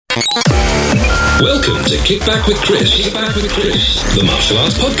Welcome to Kick Back with Chris. Kick Back with Chris, the martial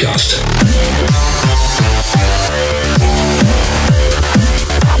arts podcast.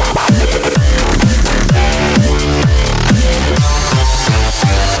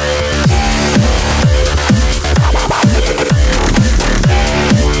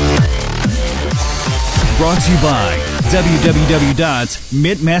 Brought to you by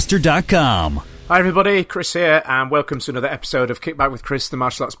www.mitmaster.com. Hi everybody, Chris here, and welcome to another episode of Kick Back with Chris, the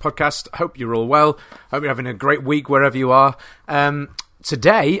martial arts podcast. Hope you're all well. Hope you're having a great week wherever you are.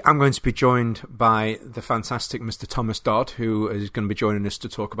 Today, I'm going to be joined by the fantastic Mr. Thomas Dodd, who is going to be joining us to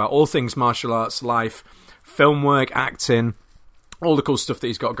talk about all things martial arts, life, film work, acting, all the cool stuff that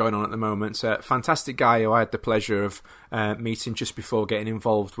he's got going on at the moment. Fantastic guy who I had the pleasure of meeting just before getting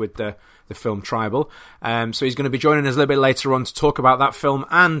involved with the film Tribal. So he's going to be joining us a little bit later on to talk about that film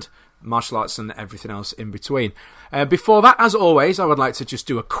and martial arts and everything else in between. Before that, as always, I would like to just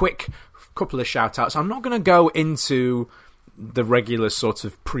do a quick couple of shout-outs. I'm not going to go into the regular sort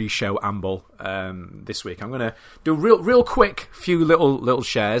of pre-show amble this week. I'm going to do real quick few little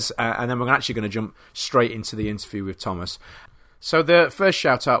shares, and then we're actually going to jump straight into the interview with Thomas. So the first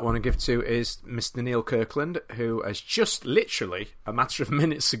shout-out I want to give to is Mr. Neil Kirkland, who has just literally, a matter of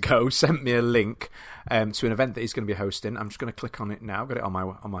minutes ago, sent me a link to an event that he's going to be hosting. I'm just going to click on it now. Got it on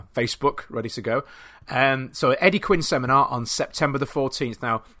my Facebook, ready to go. So Eddie Quinn seminar on September the 14th.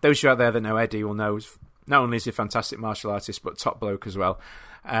 Now, those of you out there that know Eddie will know not only is he a fantastic martial artist, but top bloke as well.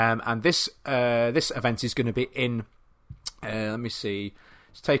 And this event is going to be in, let me see,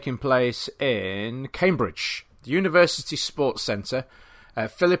 it's taking place in Cambridge, the University Sports Centre,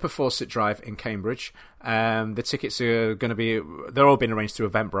 Philippa Fawcett Drive in Cambridge. The tickets are going to be, they're all been arranged through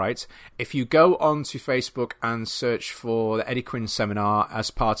Eventbrite. If you go onto Facebook and search for the Eddie Quinn Seminar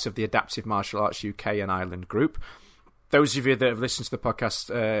as part of the Adaptive Martial Arts UK and Ireland group, those of you that have listened to the podcast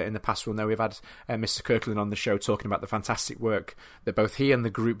in the past will know we've had Mr. Kirkland on the show talking about the fantastic work that both he and the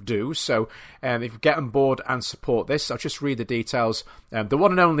group do. So if you get on board and support this, I'll just read the details. The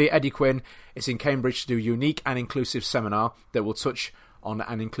one and only Eddie Quinn is in Cambridge to do a unique and inclusive seminar that will touch on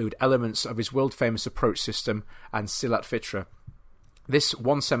and include elements of his world-famous approach system and Silat Fitra. This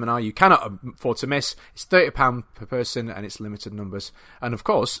one seminar you cannot afford to miss. It's £30 per person and it's limited numbers. And of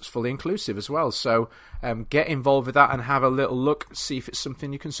course, it's fully inclusive as well. So get involved with that and have a little look, see if it's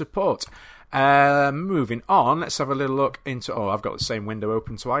something you can support. Moving on, let's have a little look into... Oh, I've got the same window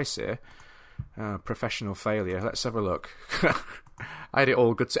open twice here. Professional failure. Let's have a look. I had it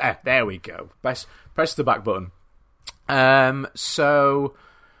all good to... there we go. Press the back button. So...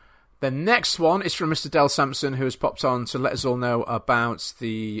 The next one is from Mr. Del Sampson, who has popped on to let us all know about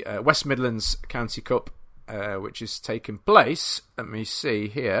the West Midlands County Cup, which is taking place. Let me see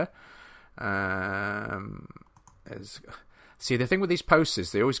here. See, the thing with these posts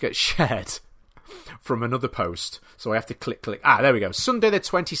is they always get shared from another post, so I have to click. There we go. Sunday the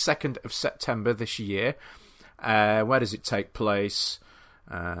 22nd of September this year. Where does it take place?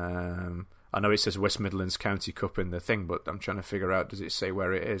 I know it says West Midlands County Cup in the thing, but I'm trying to figure out, does it say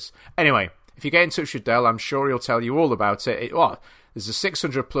where it is? Anyway, if you get in touch with Del, I'm sure he'll tell you all about it. There's a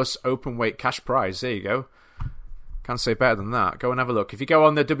 600 plus open weight cash prize. There you go. Can't say better than that. Go and have a look. If you go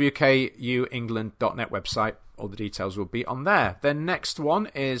on the wkuengland.net website, all the details will be on there. The next one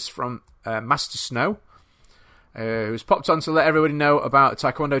is from Master Snow, who's popped on to let everybody know about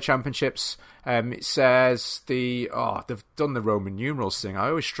Taekwondo Championships. It says they've done the Roman numerals thing. I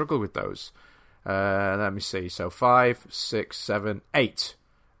always struggle with those. Let me see. So 5, 6, 7, 8.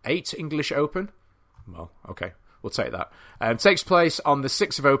 8 English Open. Well, okay, we'll take that. Takes place on the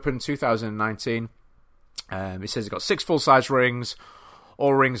 6th of Open 2019. It says it's got 6 full-size rings.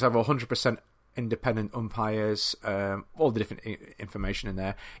 All rings have 100% independent umpires, all the different information in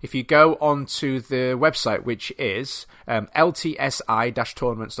there. If you go onto the website, which is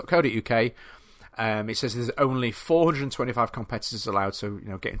ltsi-tournaments.co.uk, it says there's only 425 competitors allowed, so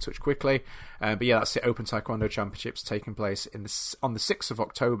get in touch quickly. But yeah, that's the Open Taekwondo Championships taking place on the 6th of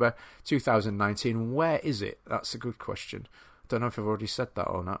October 2019. Where is it? That's a good question. I don't know if I've already said that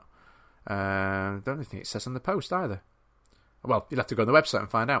or not. Don't think it says on the post either. Well, you'll have to go on the website and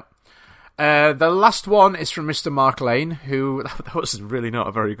find out. The last one is from Mr. Mark Lane, who... That was really not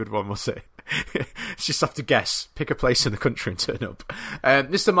a very good one, was it? Just have to guess. Pick a place in the country and turn up.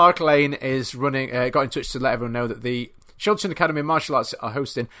 Mr. Mark Lane is running... got in touch to let everyone know that the Shelton Academy of Martial Arts are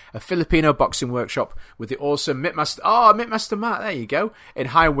hosting a Filipino boxing workshop with the awesome Mitmaster Matt, there you go, in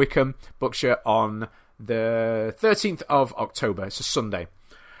High Wycombe, Berkshire on the 13th of October. It's a Sunday.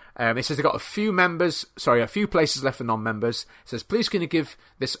 It says they've got a few places left for non-members. It says, please can you give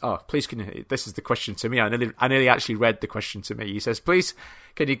this... this is the question to me. I nearly actually read the question to me. He says, please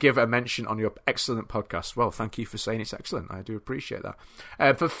can you give a mention on your excellent podcast? Well, thank you for saying it's excellent. I do appreciate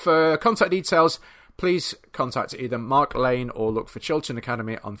that. For contact details, please contact either Mark Lane or look for Chiltern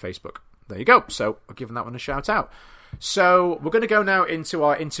Academy on Facebook. There you go. So I've given that one a shout out. So we're going to go now into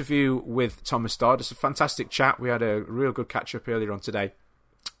our interview with Thomas Dodd. It's a fantastic chat. We had a real good catch-up earlier on today.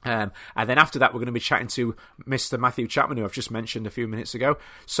 And then after that, we're going to be chatting to Mr. Matthew Chapman, who I've just mentioned a few minutes ago.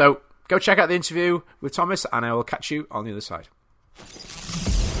 So go check out the interview with Thomas, and I will catch you on the other side.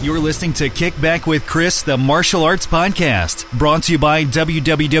 You're listening to Kickback with Chris, the martial arts podcast, brought to you by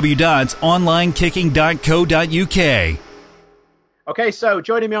www.onlinekicking.co.uk. Okay, so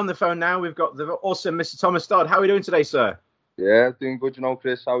joining me on the phone now, we've got the awesome Mr. Thomas Dodd. How are we doing today, sir? Yeah, doing good,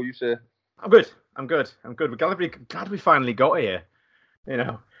 Chris. How are you, sir? I'm good. We're glad we finally got here.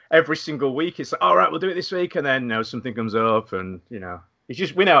 Every single week it's like, all right, we'll do it this week, and then something comes up, and it's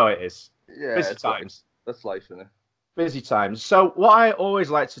just, we know how it is. Yeah, busy times. That's life, isn't it? Busy times. So what I always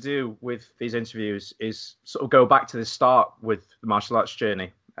like to do with these interviews is sort of go back to the start with the martial arts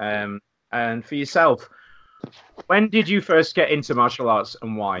journey. And for yourself, when did you first get into martial arts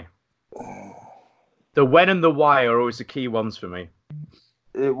and why? The when and the why are always the key ones for me.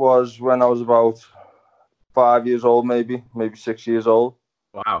 It was when I was about 5 years old, maybe 6 years old.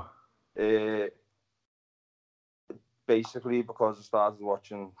 Wow. Basically, because I started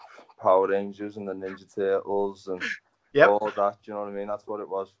watching Power Rangers and the Ninja Turtles and all that, you know what I mean? That's what it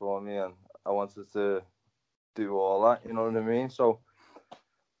was for me, and I wanted to do all that, you know what I mean? So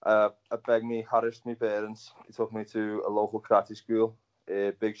I harassed my parents. They took me to a local karate school.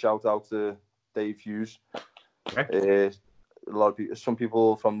 Big shout out to Dave Hughes. Okay. A lot of people, some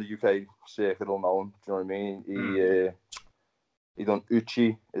people from the UK circuit will know him. Do you know what I mean? He done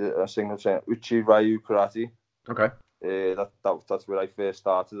Uchi, Uchi Ryu Karate. Okay. That's where I first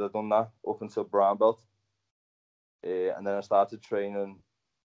started. I done that up until brown belt, and then I started training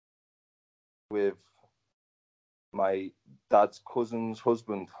with my dad's cousin's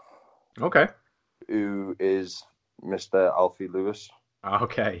husband. Okay. Who is Mr. Alfie Lewis.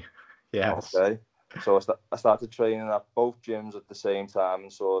 Okay. Yes. Okay. So I started training at both gyms at the same time,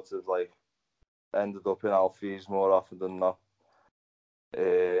 and sort of like ended up in Alfie's more often than not.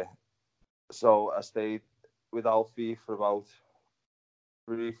 So I stayed with Alfie for about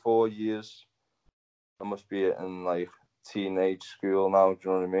 3-4 years. I must be in like teenage school now. Do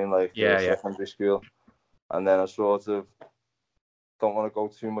you know what I mean? Like secondary school. And then I sort of don't want to go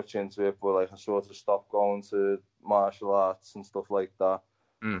too much into it, but like I sort of stopped going to martial arts and stuff like that.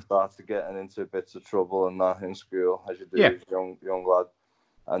 Started getting into bits of trouble and that in school, as you do as a young lad.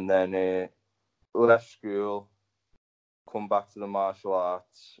 And then left school, come back to the martial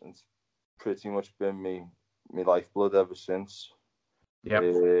arts, and it's pretty much been me lifeblood ever since. Yeah.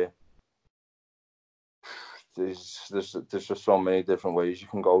 There's just so many different ways you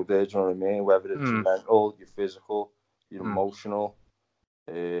can go there. Do you know what I mean? Whether it's your mental, your physical, your emotional,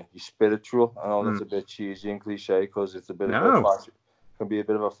 your spiritual. I know that's a bit cheesy and cliche because it's a bit of a fashion, can be a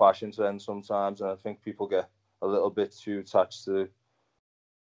bit of a fashion trend sometimes, and I think people get a little bit too attached to,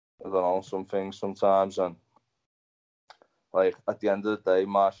 I don't know, some things sometimes. And like at the end of the day,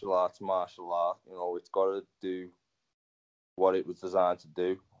 martial art. It's got to do what it was designed to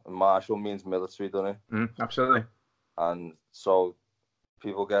do. And martial means military, doesn't it? Absolutely. And so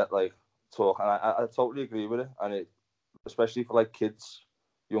people get like talk, and I totally agree with it. And it, especially for like kids,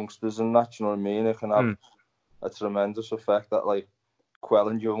 youngsters, and that, you know what I mean? It can have a tremendous effect that like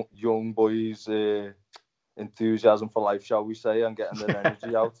quelling young boys' enthusiasm for life, shall we say, and getting their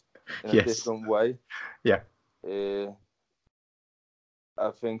energy out in a different way. Yeah.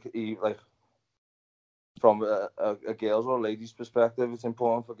 I think from a girl's or a lady's perspective, it's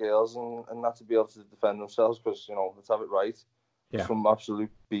important for girls and not to be able to defend themselves because, let's have it right. There's some absolute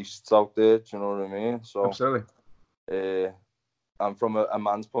beasts out there, do you know what I mean? So, absolutely. And from a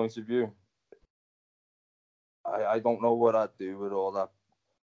man's point of view, I don't know what I'd do with all that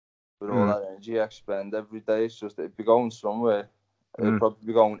energy I expend every day. It's just it'd be going somewhere. It'd probably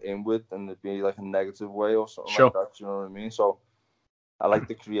be going inward, and it'd be like a negative way or something like that. Do you know what I mean? So I like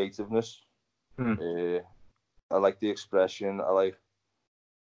the creativeness. I like the expression. I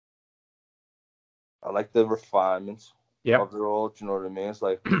like the refinement of it all. Do you know what I mean? It's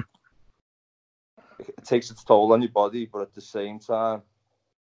like it takes its toll on your body, but at the same time,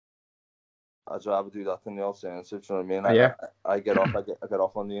 I'd rather do that than the alternative. Do you know what I mean? I get off. I get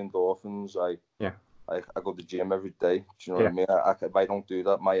off on the endorphins. I go to the gym every day. Do you know what I mean? If I don't do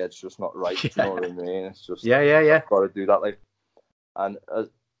that, my head's just not right. Do you know what I mean? It's just I've got to do that. Like, and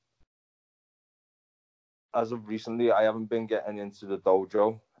as of recently, I haven't been getting into the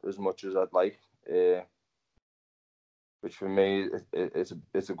dojo as much as I'd like, which for me it's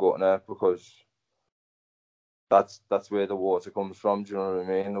a good now, because that's where the water comes from. Do you know what I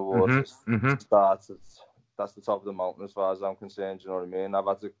mean? The water starts. That's the top of the mountain as far as I'm concerned. Do you know what I mean? I've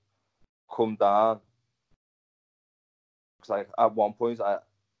had to come down, because like at one point I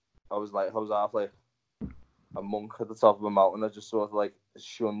was half like a monk at the top of a mountain. I just sort of like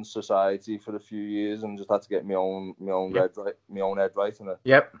shunned society for a few years and just had to get my own head right.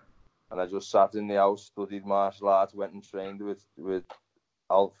 And I just sat in the house, studied martial arts, went and trained with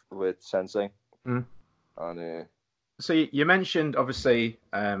Sensei. And so you mentioned obviously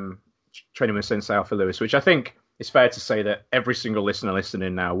training with Sensei Alpha Lewis, which I think it's fair to say that every single listener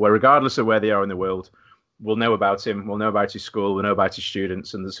listening now, where regardless of where they are in the world, will know about him, will know about his school, will know about his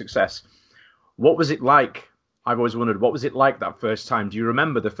students and the success. What was it like? I've always wondered, what was it like that first time? Do you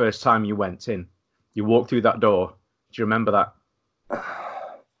remember the first time you went in? You walked through that door. Do you remember that?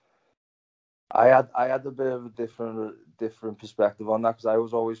 I had a bit of a different perspective on that, because I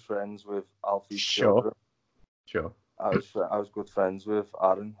was always friends with Alfie's children. Sure. I was good friends with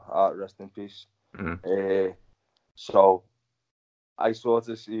Aaron, rest in peace. So I sort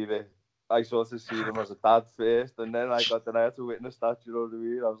of see them as a dad first, and then I had to witness that. You know what I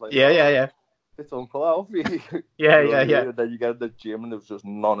mean? I was like, yeah. It's Uncle Alfie. Yeah. And then you get in the gym, and there was just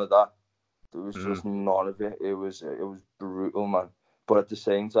none of that. There was just none of it. It was brutal, man. But at the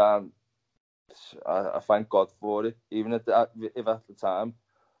same time, I thank God for it. Even if at the time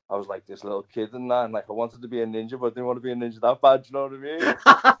I was like this little kid and that, and like I wanted to be a ninja, but I didn't want to be a ninja that bad. You know what I mean?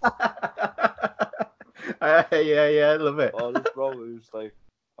 Yeah, I love it. Honest, bro, it was like,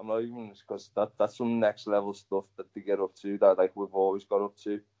 I'm not even, because that's some next level stuff that they get up to, that like we've always got up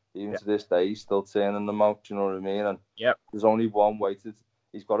to. Even to this day, he's still turning them out. You know what I mean? And there's only one way to.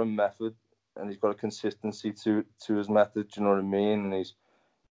 He's got a method, and he's got a consistency to his method. You know what I mean? And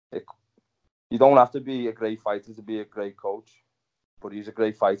you don't have to be a great fighter to be a great coach, but he's a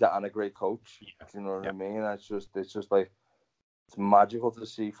great fighter and a great coach. Yeah. Do you know what I mean? It's just like, it's magical to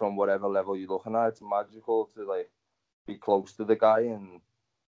see from whatever level you're looking at. It's magical to like be close to the guy and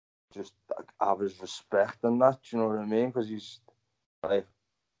just like, have his respect and that. Do you know what I mean? Because he's like,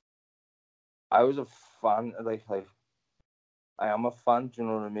 I was a fan. Like I am a fan. Do you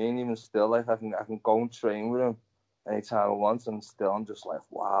know what I mean? Even still, like I can go and train with him anytime I want, and still I'm just like,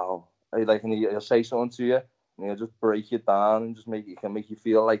 wow. Like, and he'll say something to you, and he'll just break you down and just make you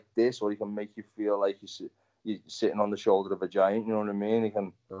feel like this, or he can make you feel like you're sitting on the shoulder of a giant. You know what I mean? He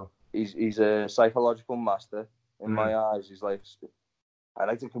can. Oh. He's a psychological master in my eyes. He's like, I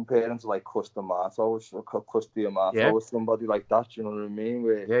like to compare him to like Cus D'Amato or somebody like that. You know what I mean?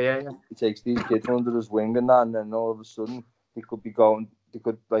 Where he takes these kids under his wing and that, and then all of a sudden they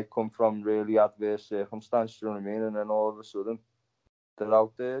could like come from really adverse circumstances. You know what I mean? And then all of a sudden they're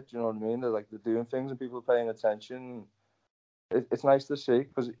out there. Do you know what I mean? They're doing things, and people are paying attention. It's nice to see,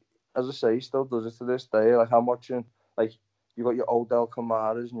 because, as I say, he still does it to this day. Like, I'm watching, like, you got your Odell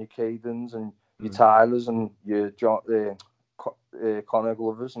Kamaras and your Cadens and your Tylers and your Conor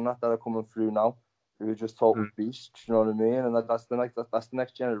Glovers and that are coming through now, who are just total beasts. Do you know what I mean? And that's the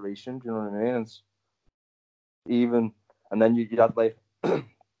next generation. Do you know what I mean? And then you had like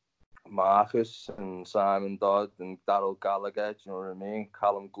Marcus and Simon Dodd and Daryl Gallagher. Do you know what I mean?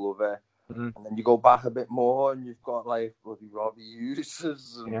 Callum Glover. And then you go back a bit more, and you've got like bloody Robbie Hughes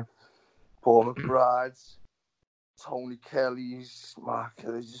and Paul McBride's, Tony Kelly's,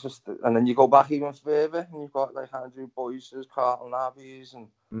 and then you go back even further, and you've got like Andrew Boyce's, Carlton Abbey's, and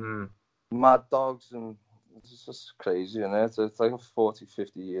Mad Dogs, and it's just crazy, isn't it? It's like a 40,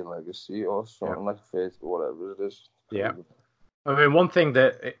 50-year legacy or something, like 30, whatever it is. Yeah. I mean, one thing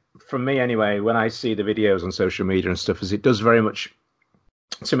that, from me anyway, when I see the videos on social media and stuff, is it does very much,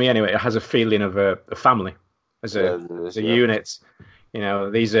 to me anyway, it has a feeling of a family, as a unit. You know,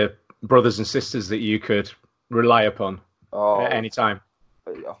 these are brothers and sisters that you could rely upon at any time.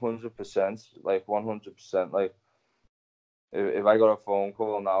 100%, like 100%. Like, if I got a phone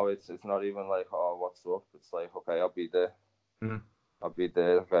call now, it's not even like, oh, what's up? It's like, okay, I'll be there. I'll be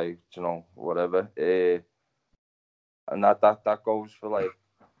there. Okay, you know, whatever. And that goes for like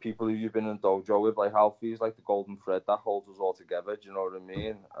people who you've been in dojo with. Like Alfie's like the golden thread that holds us all together. Do you know what I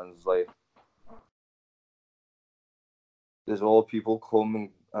mean? And it's like, there's all people come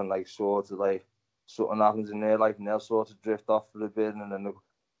and like sort of like something happens in there, like, and they'll sort of drift off for a bit, and then.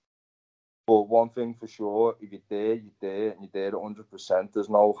 But one thing for sure, if you're there, you're there, and you're there 100%. There's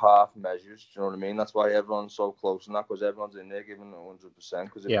no half measures. Do you know what I mean? That's why everyone's so close and that, because everyone's in there giving it 100%.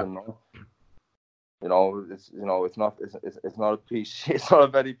 Because if you're not, it's not a PC. It's not a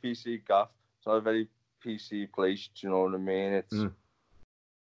very PC gaff. It's not a very PC place. Do you know what I mean? It's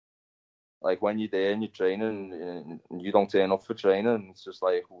like when you're there and you're training and you don't turn up for training, it's just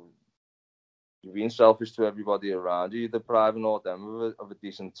like you're being selfish to everybody around you. You're depriving all them of a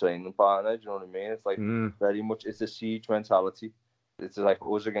decent training partner. Do you know what I mean? It's like very much, it's a siege mentality. It's like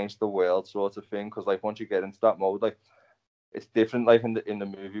us against the world sort of thing. Because like once you get into that mode, like it's different, like in the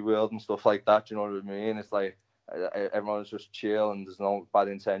movie world and stuff like that. Do you know what I mean? It's like everyone's just chill and there's no bad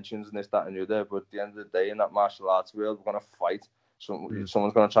intentions and this, that, and the other. But at the end of the day, in that martial arts world, we're gonna fight.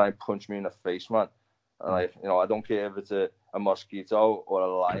 Someone's gonna try and punch me in the face, man. And like, you know, I don't care if it's a mosquito or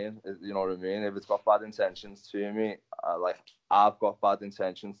a lion. You know what I mean? If it's got bad intentions to me, I've got bad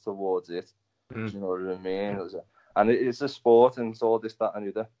intentions towards it. Do you know what I mean? And it's a sport and it's all this, that, and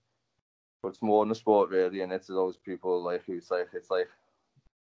the other. But it's more than a sport, really. And it's those people like who it's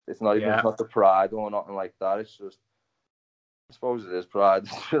not even it's not the pride or nothing like that. It's just, I suppose it is pride.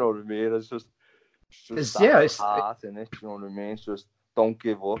 You know what I mean? It's heart in it. You know what I mean? It's just don't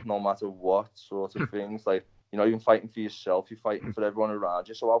give up no matter what sort of things. Like, you're not even fighting for yourself. You're fighting for everyone around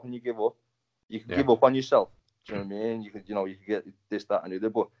you. So how can you give up? You can give up on yourself. Do you know what I mean? You could get this, that, and the other,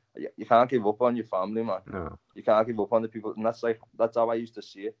 but you can't give up on your family, man. No. You can't give up on the people, and that's how I used to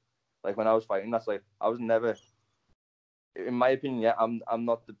see it. Like when I was fighting, that's like I was never, in my opinion, I'm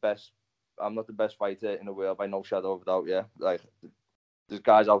not the best. I'm not the best fighter in the world by no shadow of a doubt. Yeah, like there's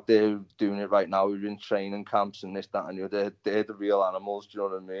guys out there doing it right now who are in training camps and this, that, and the other. They're the real animals. Do you know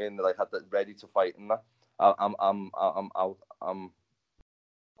what I mean? They're like ready to fight and that. I'm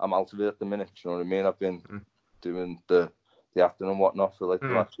out of it at the minute. Do you know what I mean? I've been doing the acting and whatnot for like the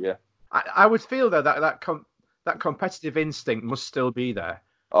last year. I would feel though that competitive instinct must still be there.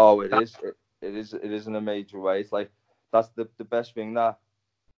 Oh, it is. It is in a major way. It's like that's the best thing that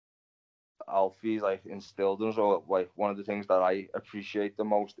Alfie like instilled in us. Or like one of the things that I appreciate the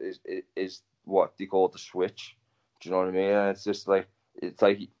most is what they call the switch. Do you know what I mean? And it's just like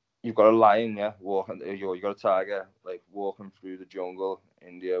you've got a lion, yeah, walking. You got a tiger like walking through the jungle,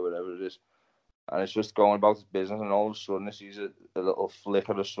 India, whatever it is, and it's just going about its business. And all of a sudden, it sees a little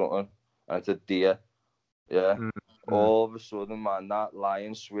flicker or something, and it's a deer. Yeah. All of a sudden, man, that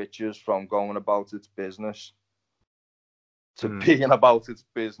lion switches from going about its business to being about its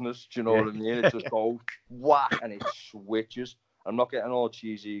business. Do you know what I mean? It just goes whack and it switches. I'm not getting all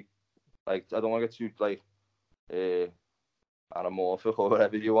cheesy. Like, I don't want to get too like anamorphic or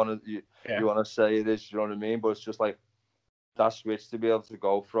whatever you want to say it is. You know what I mean? But it's just like that switch to be able to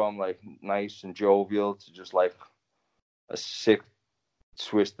go from like nice and jovial to just like a sick,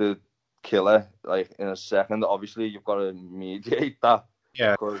 twisted killer like in a second. Obviously you've got to mediate that,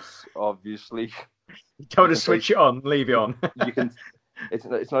 because obviously you don't want to switch it on, leave it on. You can it's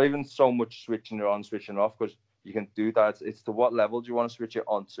not even so much switching it on, switching it off, because you can do that. It's to what level do you want to switch it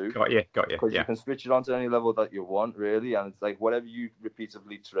on to. Got you because you can switch it on to any level that you want, really, and it's like whatever you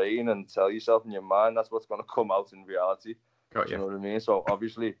repeatedly train and tell yourself in your mind, that's what's going to come out in reality. Got you. You know what I mean? So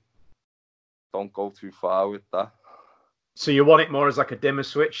obviously don't go too far with that. So you want it more as like a dimmer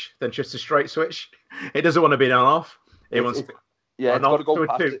switch than just a straight switch? It doesn't want to be on off. It's got to go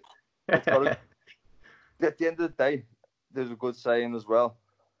past it. At the end of the day, there's a good saying as well.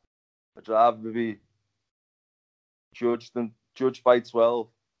 I'd rather be judged by 12.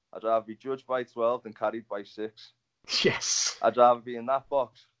 I'd rather be judged by 12 than carried by 6. Yes. I'd rather be in that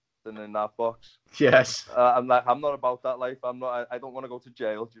box than in that box. Yes. I'm not about that life. I don't want to go to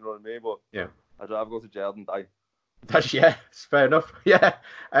jail. Do you know what I mean? But yeah, I'd rather go to jail than die. It's fair enough. Yeah.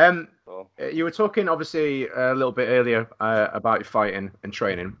 You were talking obviously a little bit earlier about your fighting and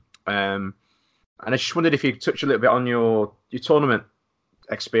training, and I just wondered if you could touch a little bit on your tournament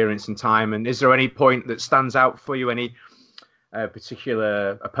experience and time. And is there any point that stands out for you? Any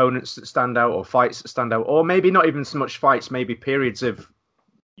particular opponents that stand out, or fights that stand out, or maybe not even so much fights, maybe periods of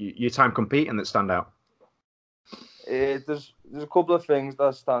your time competing that stand out? There's a couple of things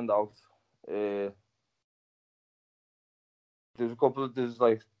that stand out. There's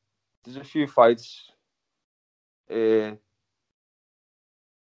a few fights. I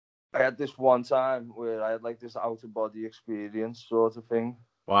had this one time where I had like this out of body experience sort of thing.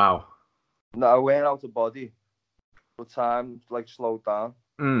 Wow. No, I went out of body, but time like slowed down.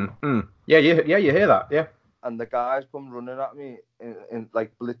 Yeah, you hear that, yeah. And the guys come running at me in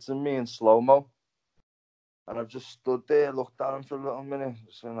like blitzing me in slow mo, and I've just stood there, looked at him for a little minute,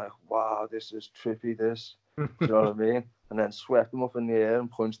 saying like, "Wow, this is trippy." This, you know what I mean? And then swept him up in the air and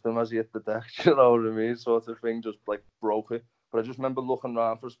punched him as he hit the deck. You know what I mean? Sort of thing, just like broke it. But I just remember looking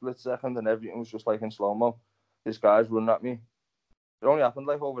around for a split second, and everything was just like in slow mo. This guy's running at me. It only happened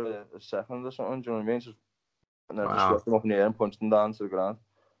like over a second or something. Do you know what I mean? And then just swept him up in the air and punched him down to the ground.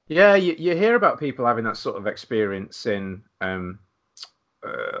 Yeah, you hear about people having that sort of experience in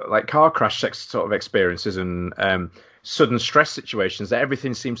like car crash sort of experiences and sudden stress situations, that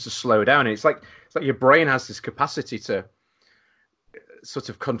everything seems to slow down. It's like your brain has this capacity to sort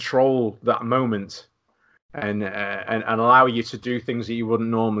of control that moment and allow you to do things that you wouldn't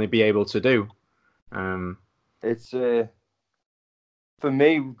normally be able to do. It's for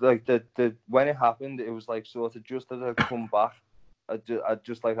me, like the when it happened, it was like sort of just as I come back. I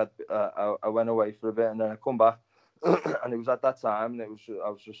went away for a bit and then I come back, and it was at that time, and I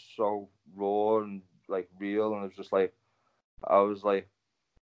was just so raw and like real, and it was just like I was like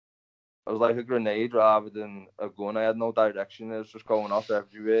a grenade rather than a gun. I had no direction. It was just going off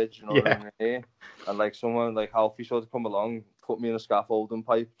everywhere. Do you know what I mean? And like someone like Alfie sort of come along, put me in a scaffolding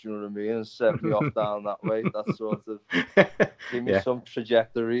pipe. Do you know what I mean? And set me off down that way. That sort of gave me some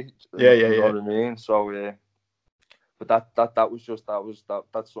trajectory. You know what I mean? So but that's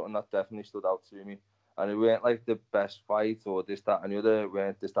something that definitely stood out to me. And it weren't like the best fight or this, that, and the other. It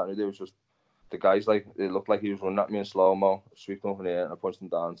weren't this, that, and the other. It was just the guys, like, it looked like he was running at me in slow-mo, sweeped him from the air, and I punched him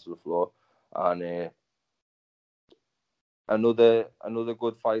down to the floor. And another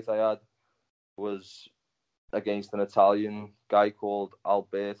good fight I had was against an Italian guy called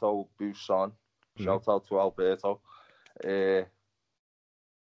Alberto Buson. Shout out to Alberto. Man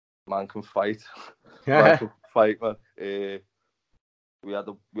can fight. Man can fight, man. We had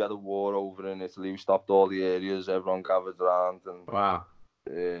a war over in Italy. We stopped all the areas. Everyone gathered around, and wow.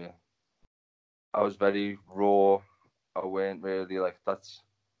 I was very raw. I weren't really like that's.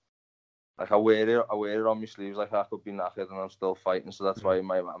 Like I wear it on my sleeves. Like I could be knackered and I'm still fighting, so that's why I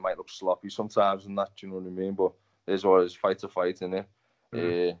might look sloppy sometimes and that. Do you know what I mean? But there's always fight to fight in it.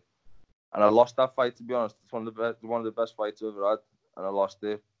 And I lost that fight, to be honest. It's one of the best fights I've ever had, and I lost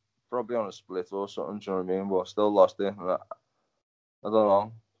it probably on a split or something. Do you know what I mean? But I still lost it. And I don't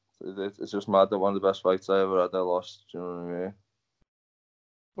know. It's just mad that one of the best fights I ever had, I lost. Do you know what I mean?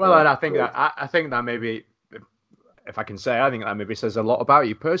 Well, I think that maybe, if I can say, I think that maybe says a lot about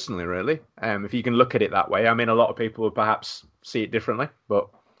you personally, really. If you can look at it that way. I mean, a lot of people would perhaps see it differently, but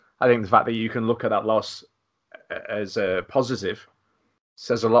I think the fact that you can look at that loss as a positive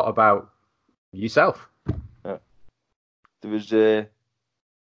says a lot about yourself. Yeah.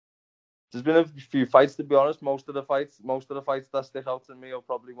 There's been a few fights, to be honest. Most of the fights that stick out to me are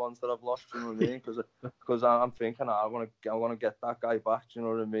probably ones that I've lost. You know what I mean? Because I'm thinking, I want to get that guy back. Do you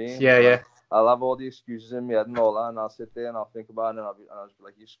know what I mean? Yeah. I'll have all the excuses in my head and all that, and I'll sit there and I'll think about it, and I'll just be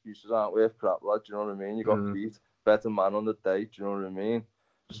like, your excuses aren't worth crap, lad. Do you know what I mean? You got beat, better man on the day. Do you know what I mean?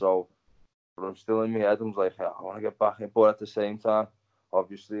 So, but I'm still in my head. I'm like, I want to get back in, but at the same time,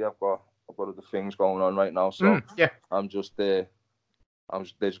 obviously, I've got other things going on right now. So I'm just I'm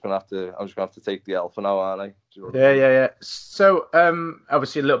just gonna have to take the L for now, aren't I? You know yeah. So,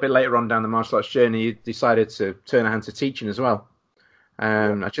 obviously, a little bit later on down the martial arts journey, you decided to turn a hand to teaching as well.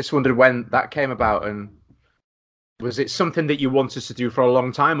 I just wondered when that came about, and was it something that you wanted to do for a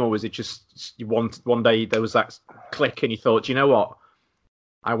long time, or was it just one day there was that click and you thought, you know what,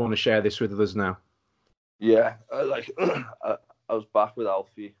 I want to share this with others now? Yeah, I was back with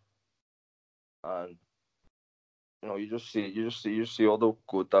Alfie, and you know, you just see all the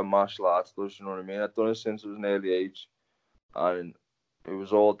good that martial arts does. You know what I mean? I've done it since I was an early age, and it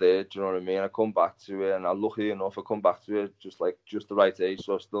was all there. Do you know what I mean? I come back to it, and I'm lucky enough I come back to it just the right age.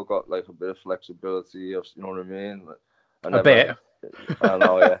 So I've still got like a bit of flexibility. You know what I mean? A bit. I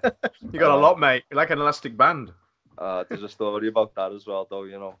know, yeah. You got a lot, mate. You're like an elastic band. There's a story about that as well, though.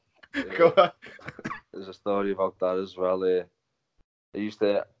 You know. Go on. There's a story about that as well. I used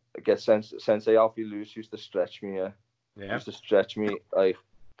to get Sensei Alfie Lewis used to stretch me. He used to stretch me like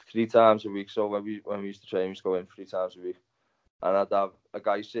 3 times a week. So when we used to train, we used to go in 3 times a week, and I'd have a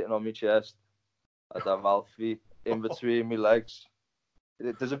guy sitting on my chest. I'd have Alfie in between my legs.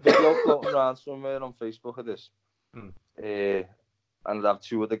 There's a video floating around somewhere on Facebook of this, and I'd have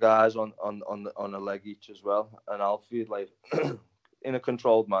 2 other guys on a leg each as well, and Alfie like in a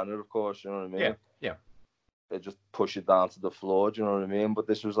controlled manner, of course. You know what I mean? Yeah. They just push it down to the floor. Do you know what I mean? But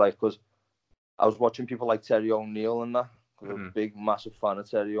this was like, because I was watching people like Terry O'Neill and that. I'm a big, massive fan of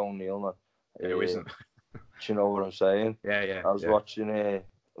Terry O'Neill, man. Who isn't? Do you know what I'm saying? Yeah. I was watching a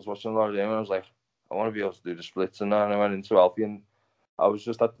lot of them, and I was like, I want to be able to do the splits and that. And I went into Alfie, and I was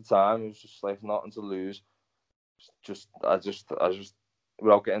just at the time, it was just like nothing to lose. I just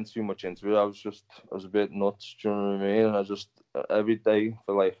without getting too much into it, I was a bit nuts. Do you know what I mean? And I just every day,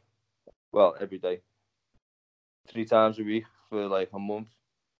 3 times a week for like a month.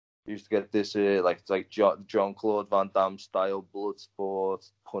 We used to get this like Jean-Claude Van Damme style blood sport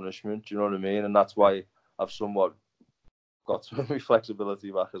punishment. Do you know what I mean? And that's why I've somewhat got some of my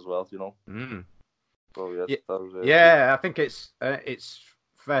flexibility back as well, you know. So yeah, that was it. Yeah, I think it's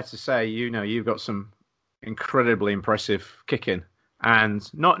fair to say, you've got some incredibly impressive kicking,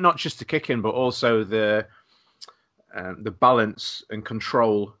 and not just the kicking, but also the balance and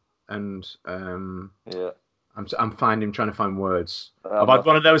control, and I'm trying to find words. I've had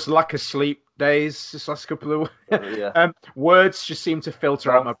one of those lack of sleep days this last couple of words just seem to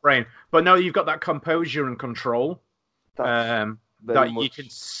filter out my brain. But no, you've got that composure and control that you can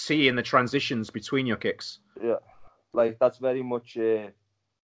see in the transitions between your kicks. Yeah, like that's very much an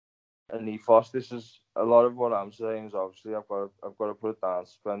ethos. This is a lot of what I'm saying. Is obviously I've got to put it down.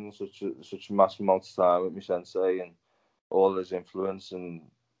 Spending such a massive amount of time with my sensei and all his influence and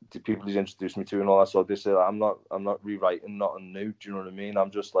the people he's introduced me to and all that. So this is I'm not rewriting nothing new. Do you know what I mean?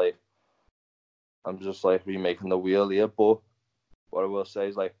 I'm just like remaking the wheel here. But what I will say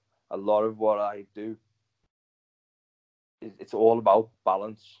is like a lot of what I do, it's all about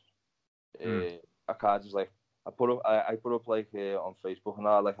balance. I can't just like I put up like on Facebook and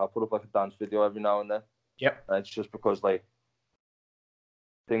I'll put up like a dance video every now and then. Yep. And it's just because like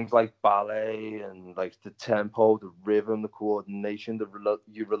things like ballet and like the tempo, the rhythm, the coordination,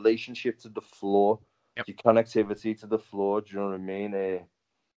 your relationship to the floor, your connectivity to the floor. Do you know what I mean?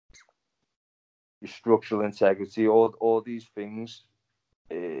 Your structural integrity, all these things.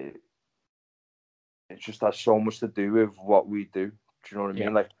 It just has so much to do with what we do. Do you know what I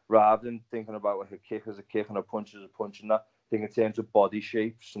mean? Like rather than thinking about like a kick as a kick and a punch as a punch and that, think in terms of body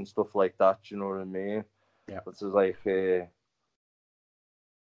shapes and stuff like that. Do you know what I mean? Yeah. It's like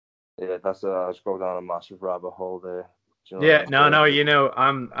that's I just go down a massive rabbit hole there. Do you know what I mean?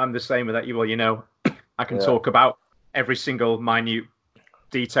 I'm the same with that. I can talk about every single minute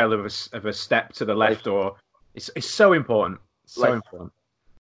detail of a step to the left, or it's so important. So important.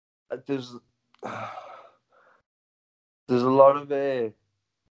 There's a lot of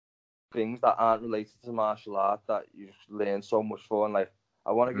things that aren't related to martial art that you learn so much for, and like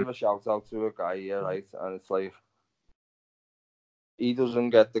I want to give a shout out to a guy here, right? And it's like he doesn't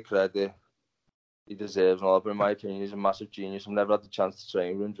get the credit he deserves and all, but in my opinion, he's a massive genius. I've never had the chance to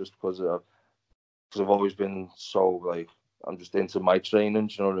train with him just because I've always been so like I'm just into my training.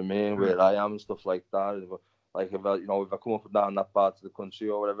 Do you know what I mean? Where I am and stuff like that. Like if I come up and down that part of the country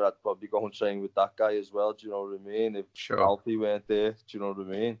or whatever, I'd probably go and train with that guy as well. Do you know what I mean? If Alfie weren't there, do you know what I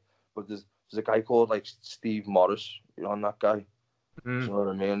mean? But there's a guy called like Steve Morris. You know that guy. Do you know what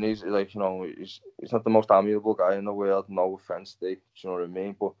I mean? He's like he's not the most amiable guy in the world. No offense, Steve. Do you know what I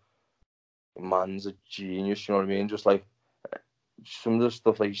mean? But man's a genius. You know what I mean? Just like some of the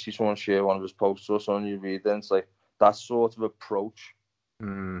stuff like you see someone share one of his posts or something, you read it, and it's like that sort of approach.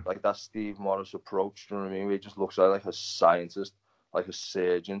 Like that Steve Morris approach, do you know what I mean? Where he just looks like a scientist, like a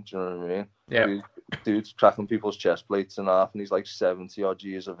surgeon, do you know what I mean? Yeah. Dude's cracking people's chest plates in half and he's like 70 odd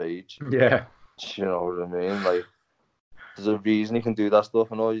years of age. Yeah. Do you know what I mean? Like, there's a reason he can do that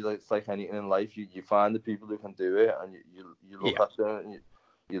stuff, and all it's like anything in life, you find the people who can do it and you look at them and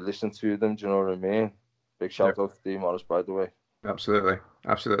you listen to them, do you know what I mean? Big shout out to Steve Morris, by the way. Absolutely.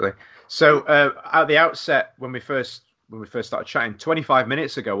 So at the outset, when we first started chatting, 25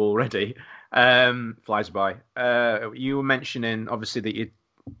 minutes ago already, flies by. You were mentioning obviously that you'd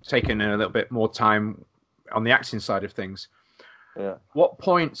taken a little bit more time on the acting side of things. Yeah. What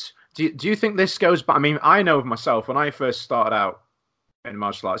point do you think this goes back? I mean, I know of myself when I first started out in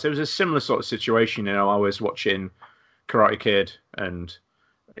martial arts, it was a similar sort of situation. I was watching Karate Kid and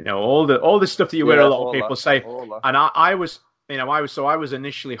all the stuff that you hear a lot of people say, and I was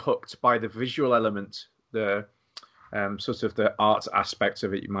initially hooked by the visual element, the sort of the art aspect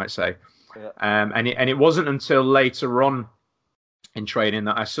of it, you might say. Yeah. And it wasn't until later on in training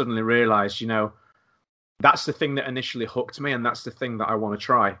that I suddenly realized, that's the thing that initially hooked me, and that's the thing that I want to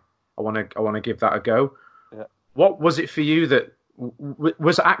try. I want to give that a go. Yeah. What was it for you that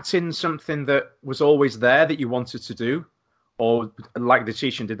was acting something that was always there that you wanted to do, or like the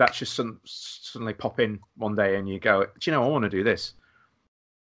teaching, did that just suddenly pop in one day and you go, do I want to do this?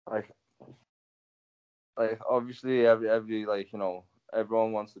 Like obviously every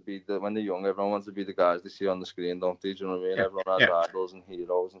everyone wants to be when they're young, everyone wants to be the guys they see on the screen, don't they? Do you know what I mean? Yeah. Everyone has idols and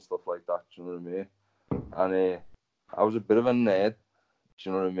heroes and stuff like that. Do you know what I mean? And I was a bit of a nerd. Do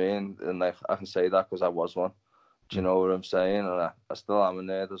you know what I mean? And I can say that because I was one. Do you know what I'm saying? And I still am a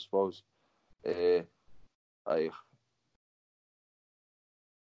nerd, I suppose. I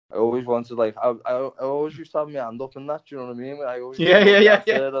always wanted, I always used to have my hand up in that. Do you know what I mean? I always yeah.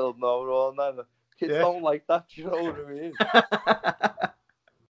 I'll know all that. Kids don't like that. Do you know what I mean?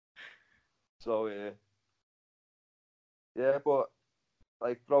 So but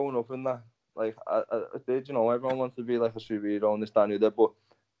like growing up in that, Like, I did, you know, everyone wants to be like a superhero and this, that, and the other, but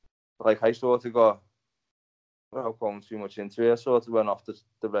like, I sort of got, without going too much into it, I sort of went off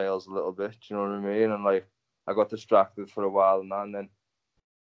the rails a little bit, do you know what I mean? And like, I got distracted for a while and then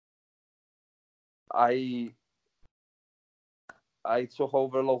I took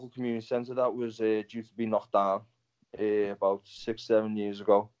over a local community centre that was due to be knocked down about 6-7 years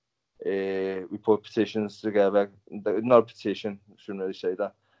ago. We put petitions together, not a petition, I shouldn't really say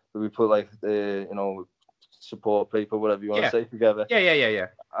that, but we put like you know, support paper, whatever you want to say, together. Yeah.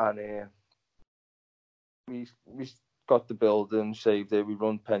 And we got the building, saved it. We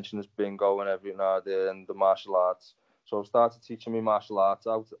run pensioners bingo and everything out there, and the martial arts. So I started teaching me martial arts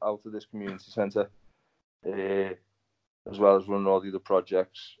out of this community centre, as well as running all the other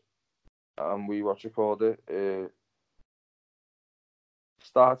projects. And we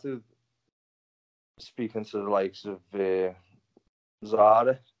started speaking to the likes of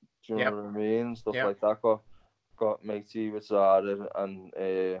Zara, do you know what I mean? Stuff like that. Got matey with Zara and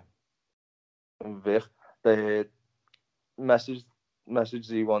Vic. They messaged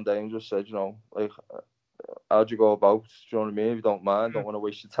Z one day and just said, you know, like, how'd you go about? Do you know what I mean? If you don't mind, don't want to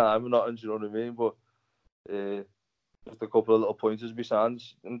waste your time or nothing, do you know what I mean? But just a couple of little pointers behind,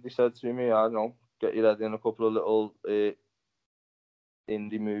 and they said to me, I don't know, get your head in a couple of little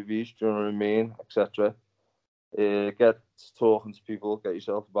indie movies, do you know what I mean, etc. Get talking to people, get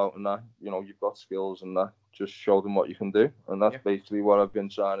yourself about and that, you know, you've got skills and that, just show them what you can do, and that's basically what I've been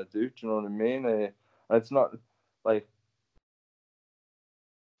trying to do, do you know what I mean? And it's not, like,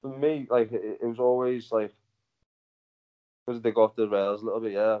 for me, like, it was always, like, because they got the rails a little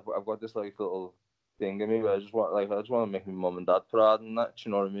bit, I've got this, like, little thing in me where I just want to make my mum and dad proud and that, do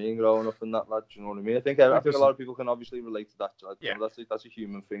you know what I mean, growing up in that, lad, do you know what I mean? I think a lot of people can obviously relate to that, you know, that's a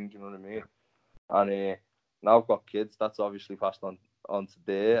human thing, do you know what I mean? And now I've got kids, that's obviously passed on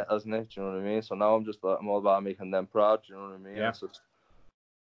today, hasn't it, do you know what I mean? So now I'm all about making them proud, do you know what I mean? It's just,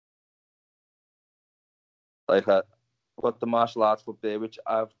 like, I've got the martial arts club there, which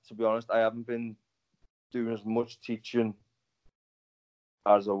to be honest, I haven't been doing as much teaching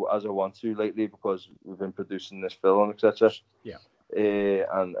as I want to lately, because we've been producing this film, etc.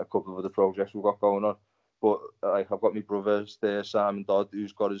 And a couple of other projects we've got going on. But like, I've got my brothers there, Simon Dodd,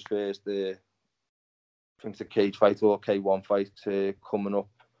 who's got his first, I think it's a cage fight or K1 fight coming up.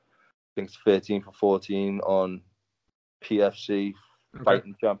 I think it's 13 for 14 on PFC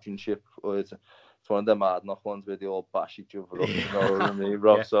Fighting Championship. Or it's one of them hard knock ones where they all bash each other up. You know what I mean,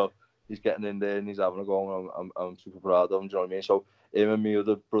 bro? So he's getting in there and he's having a go, and I'm super proud of him. Do you know what I mean? So him and my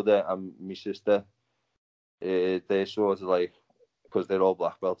other brother and my sister, they sort of like, because they're all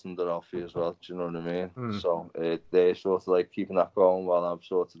black belts under Alfie as well. Do you know what I mean? So they're sort of like keeping that going while I'm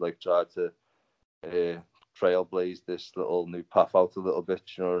sort of like trying to trailblaze this little new path out a little bit.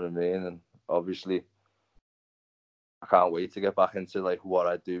 Do you know what I mean? And obviously, I can't wait to get back into like what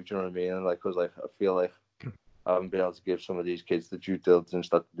I do. Do you know what I mean? And like, because like I feel like I haven't been able to give some of these kids the due diligence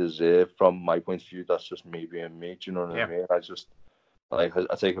that they deserve from my point of view. That's just me being me. Do you know what I mean? I just like,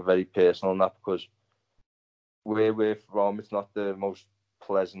 I take it very personal on that, because where we're from, it's not the most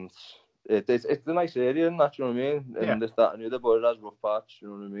pleasant. It's a nice area and that, you know what I mean? And this, that, and the other, but it has rough parts. You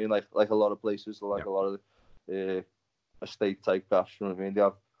know what I mean? Like a lot of places, like a lot of estate type gaffs. You know what I mean?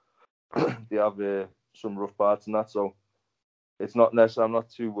 They have some rough parts and that. So it's not necessarily. I'm not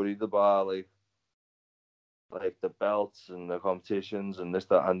too worried about like the belts and the competitions and this,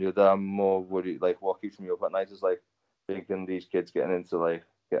 that, and the other. I'm more worried, like, what keeps me up at night is like thinking these kids getting into like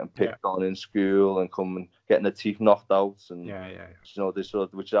getting picked on in school and coming getting their teeth knocked out and you know, this sort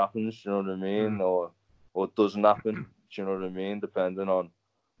of, which happens, you know what I mean, or doesn't happen, do you know what I mean, depending on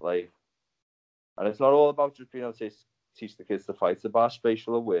like, and it's not all about just being able to teach the kids to fight. It's about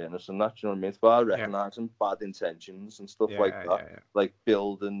spatial awareness and that, you know what I mean? It's about recognising bad intentions and stuff like that, like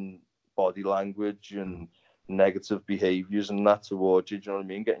building body language and negative behaviours and that towards you, do you know what I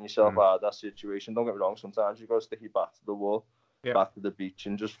mean? Getting yourself out of that situation. Don't get me wrong, sometimes you've got to stick your back to the wall, back to the beach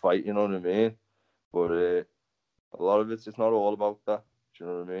and just fight, you know what I mean? But a lot of it's not all about that, do you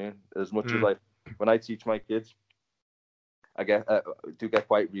know what I mean? As much as like, when I teach my kids, I do get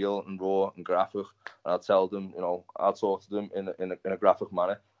quite real and raw and graphic, and I'll tell them, you know, I'll talk to them in a graphic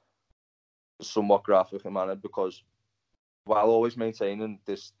manner, somewhat graphic manner, because while always maintaining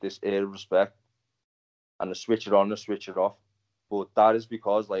this air of respect, and to switch it on and switch it off. But that is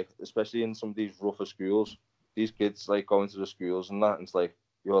because, like, especially in some of these rougher schools, these kids, like, going to the schools and that, and it's like,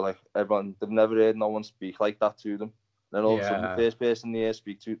 you're like, everyone, they've never heard no one speak like that to them. And then all of a sudden, the first person they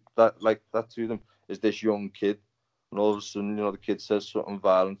speak to that to them is this young kid. And all of a sudden, you know, the kid says something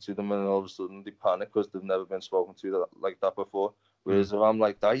violent to them, and all of a sudden they panic because they've never been spoken to like that before. Whereas if I'm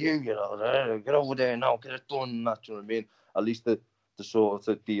like, that you know, get over there now, get it done, that, you know what I mean? At least the sort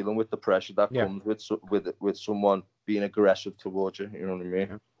of dealing with the pressure that comes with someone being aggressive towards you, you know what I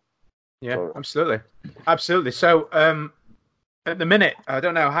mean? Yeah, so, absolutely. So, at the minute, I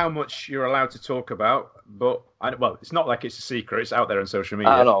don't know how much you're allowed to talk about, but it's not like it's a secret. It's out there on social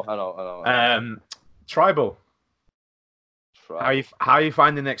media. I know. Tribal. How are you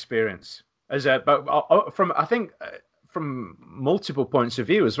finding the experience? From multiple points of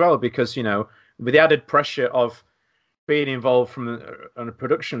view as well, because with the added pressure of being involved on a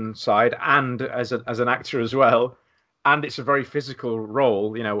production side and as an actor as well, and it's a very physical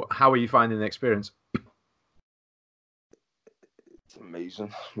role. How are you finding the experience? It's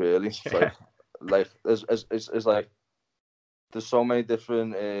amazing, really. It's it's like there's so many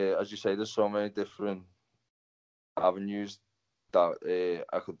different, as you say, there's so many different avenues that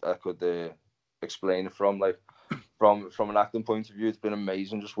I could explain it from. Like from an acting point of view, it's been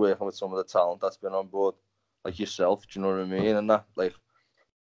amazing just working with some of the talent that's been on board, like yourself. Do you know what I mean? And that, like,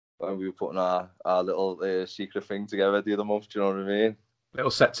 when we were putting our little secret thing together the other month, do you know what I mean?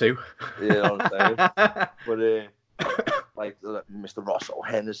 Little set two. Yeah, you know what I'm saying? But like Mr. Ross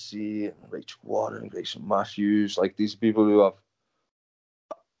O'Hennessy and Rachel Warren and Grayson Matthews, like these people who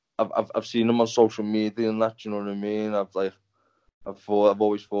I've seen them on social media and that, do you know what I mean? I've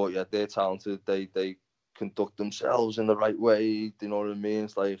always thought, yeah, they're talented. They conduct themselves in the right way. You know what I mean?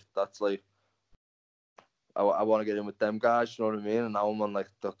 It's like that's like I want to get in with them guys. You know what I mean? And now I'm on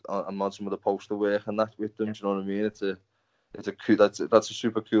I'm on some of the poster work and that with them. Do you know what I mean? It's a cool. That's a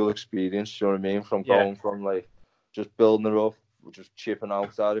super cool experience. Do you know what I mean? From going from like just building it up, just chipping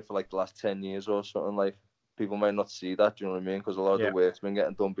out at it for like the last 10 years or something. Like people might not see that. Do you know what I mean? Because a lot of the work's been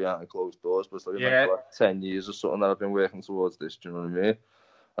getting done behind closed doors. But it's like 10 years or something that I've been working towards this. Do you know what I mean?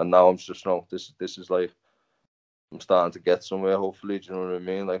 And now I'm just this is like I'm starting to get somewhere. Hopefully, do you know what I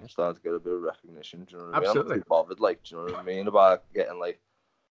mean? Like I'm starting to get a bit of recognition. Do you know what I mean? Absolutely. I'm not too bothered. Like, do you know what I mean about getting like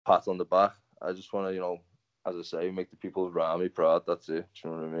pat on the back? I just want to, as I say, make the people around me proud. That's it. Do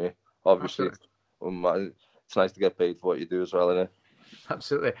you know what I mean? Obviously, it's nice to get paid for what you do as well, isn't it?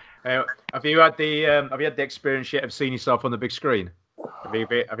 Absolutely. Have you had the experience yet of seeing yourself on the big screen? Have you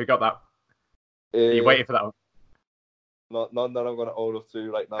got that? Are you waiting for that one? None that I'm going to own up to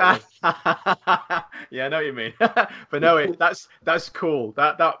right now. Yeah, I know what you mean. But no, that's cool.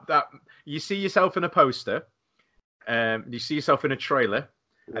 That you see yourself in a poster, you see yourself in a trailer,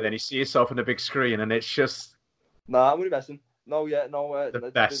 and then you see yourself on a big screen, and it's just. Nah, I'm really messing.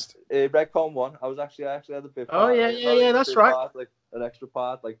 The best. Redcon 1. I actually had a bit. Oh yeah, that's right. Part, like an extra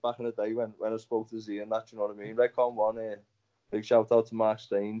part, like back in the day when I spoke to Z and that. You know what I mean? Redcon 1. Big shout out to Mark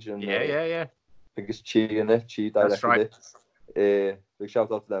Stange and yeah. I think it's Chi in it. Chi directed right. it. Big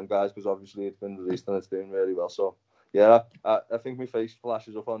shout out to them guys because obviously it's been released and it's doing really well. So yeah, I think my face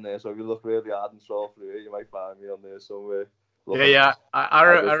flashes up on there. So if you look really hard and scroll through it, you might find me on there somewhere. Yeah. I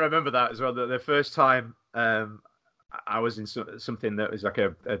remember that as well. The first time I was in something that was like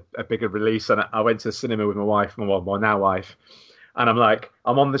a bigger release, and I went to the cinema with my wife, my now wife, and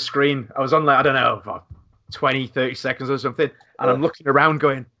I'm on the screen. I was on like, I don't know, about 20, 30 seconds or something, and I'm looking around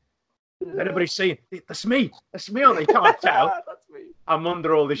going, anybody seeing? That's me on there. You can't tell. That's me. I'm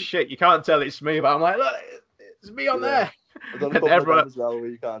under all this shit. You can't tell it's me, but I'm like, look, it's me on there. I've done a couple of as well where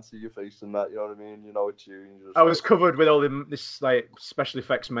you can't see your face and that, you know what I mean? You know it's you. I was covered with all this like special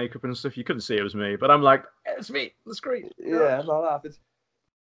effects makeup and stuff. You couldn't see it was me, but I'm like, it's me on the screen. Yeah, no, that happens.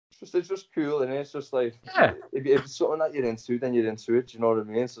 It's just cool, and it's just like if it's something that you're into, then you're into it. You know what I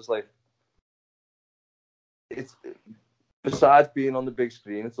mean? It's just like it's besides being on the big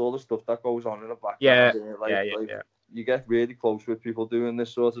screen, it's all the stuff that goes on in the background. Yeah. You get really close with people doing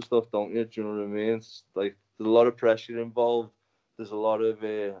this sort of stuff, don't you? Do you know what I mean? It's like there's a lot of pressure involved. There's a lot of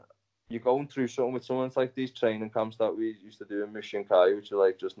you're going through something with someone. It's like these training camps that we used to do in Mission Kai, which are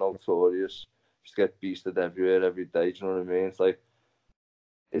like just notorious. Just get beasted everywhere every day. Do you know what I mean? It's like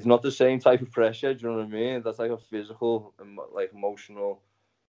it's not the same type of pressure. Do you know what I mean? That's like a physical, like emotional,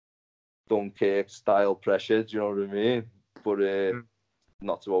 Dunkirk style pressure. Do you know what I mean? But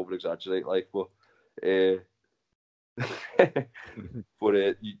not to over exaggerate, but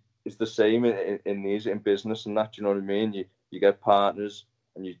it's the same in business and that. Do you know what I mean? You get partners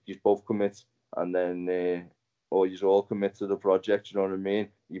and you both commit, and then or you all commit to the project. You know what I mean?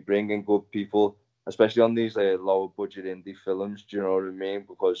 You bring in good people, especially on these lower budget indie films. Do you know what I mean?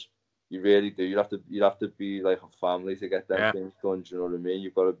 Because you really do. You have to be like a family to get them things done. Do you know what I mean?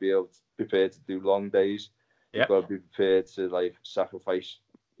 You've got to be prepared to do long days. You've got to be prepared to like sacrifice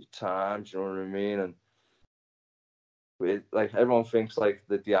your time. Do you know what I mean? And like everyone thinks like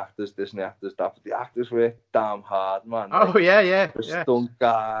the actors this and the actors that, but the actors work damn hard, man. Oh like, yeah. The stunt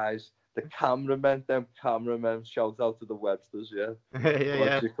guys, the cameramen, shout out to the Websters, yeah.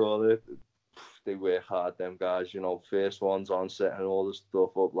 What you call it? They work hard, them guys, you know, first one's on setting all the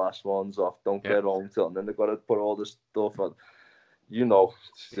stuff up, last one's off, don't get home till, and then they've got to put all the stuff on. You know,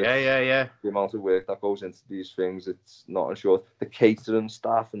 the amount of work that goes into these things, it's not short. The catering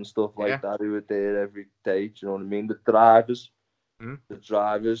staff and stuff like that who are there every day, do you know what I mean? The drivers,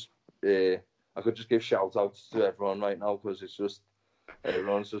 I could just give shout outs to everyone right now because it's just,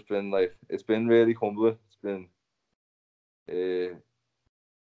 everyone's just been like, it's been really humbling. It's been,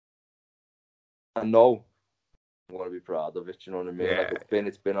 I know I'm going to be proud of it, you know what I mean? Yeah. Like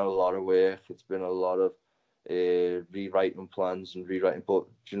it's been a lot of work, it's been a lot of rewriting plans and rewriting, but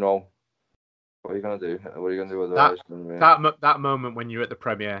you know, what are you gonna do? What are you gonna do with that moment when you're at the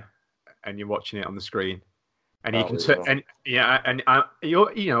premiere and you're watching it on the screen, and you can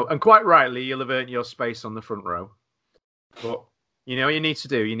you're, you know, and quite rightly you'll have earned your space on the front row, but you know what you need to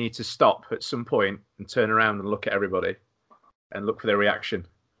do? You need to stop at some point and turn around and look at everybody and look for their reaction,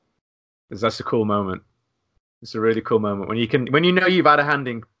 because that's a cool moment. It's a really cool moment when you know you've had a hand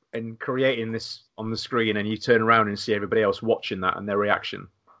in creating this on the screen, and you turn around and see everybody else watching that and their reaction.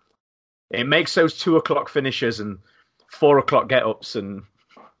 It makes those 2:00 finishes and 4:00 get-ups, and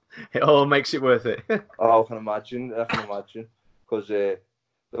it all makes it worth it. I can imagine. Because don't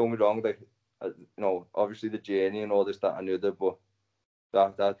get me wrong, like, you know, obviously the journey and all this, that, and the other, but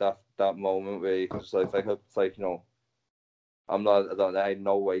that moment where it's like, you know, I had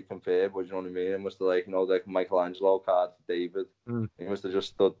no way compared, but you know what I mean? It must have, like, you know, like Michelangelo card for David. He must have just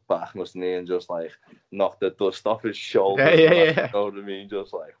stood back, mustn't he, and just like knocked the dust off his shoulder. Yeah. You know what I mean?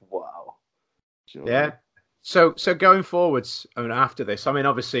 Just like, wow. You know I mean? So going forwards, I mean, after this, I mean,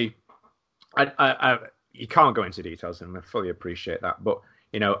 obviously, I you can't go into details, and I fully appreciate that. But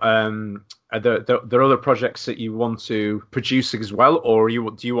you know, are there other projects that you want to produce as well, or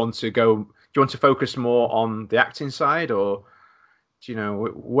do you want to focus more on the acting side, or do you know,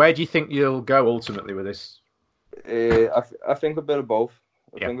 where do you think you'll go ultimately with this? I think a bit of both.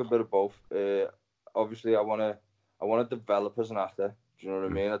 Obviously, I want to develop as an actor. Do you know what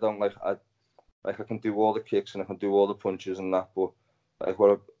I mean? I don't I can do all the kicks and I can do all the punches and that, but like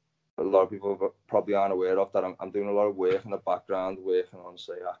what a lot of people probably aren't aware of, that I'm doing a lot of work in the background, working on,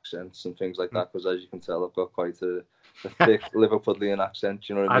 say, accents and things like that, because as you can tell, I've got quite a thick Liverpudlian accent,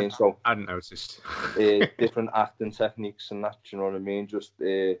 you know what I mean? So I hadn't noticed. Different acting techniques and that, you know what I mean? Just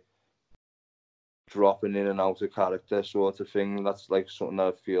dropping in and out of character sort of thing. That's like something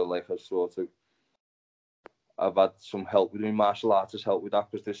that I feel like I've had some help with me, martial artists help with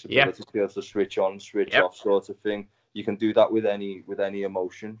that, because this ability to be able to switch on, switch off sort of thing. You can do that with any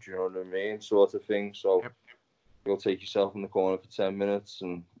emotion, do you know what I mean? Sort of thing. So you'll take yourself in the corner for 10 minutes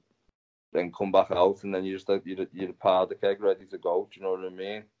and then come back out, and then you're part of the keg ready to go, do you know what I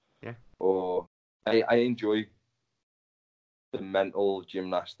mean? Yeah. Or I enjoy the mental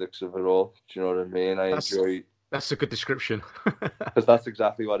gymnastics of it all, do you know what I mean? That's a good description. Because that's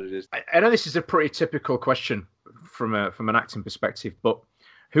exactly what it is. I know this is a pretty typical question from an acting perspective, but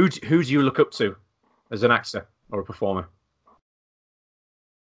who do you look up to as an actor or a performer?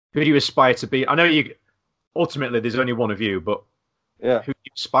 Who do you aspire to be? I know ultimately there's only one of you, but who do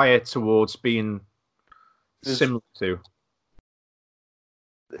you aspire towards being similar to?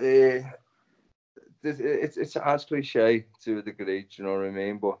 It's as cliche to a degree, do you know what I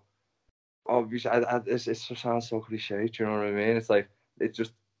mean? But obviously, it just sounds so cliche, do you know what I mean? It's like, it's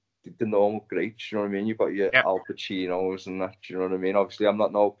just the normal greats, you know what I mean? You've got your Al Pacinos and that, do you know what I mean? Obviously, I'm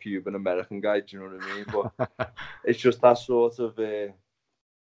not no Cuban American guy, do you know what I mean? But it's just that sort of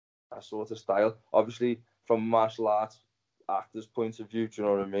style. Obviously, from a martial arts actor's point of view, do you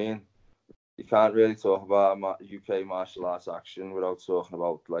know what I mean? You can't really talk about UK martial arts action without talking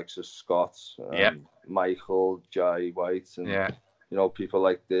about like Scott, Michael, Jai White, and you know, people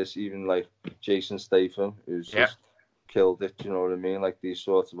like this, even like Jason Statham, who's just killed it, you know what I mean? Like these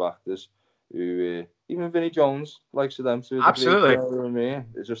sorts of actors who, even Vinnie Jones, likes of them too. Absolutely. You know what I mean?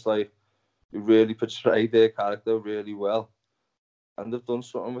 It's just like, they really portray their character really well. And they've done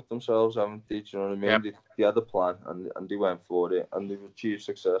something with themselves, haven't they? Do you know what I mean? Yep. They had a plan and they went for it and they've achieved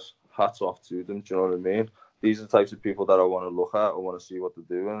success. Hats off to them, do you know what I mean? These are the types of people that I want to look at, I want to see what they're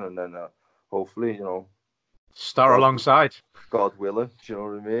doing, and then hopefully, you know, star alongside. God willing, do you know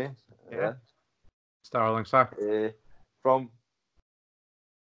what I mean? Yeah. Star alongside.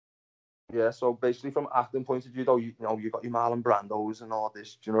 So basically from acting point of view, though, you know, you got your Marlon Brandos and all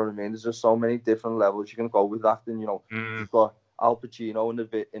this, do you know what I mean? There's just so many different levels you can go with acting, you know. You've got Al Pacino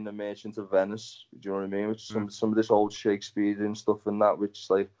in the Merchant of Venice. Do you know what I mean? Which some of this old Shakespearean stuff and that, which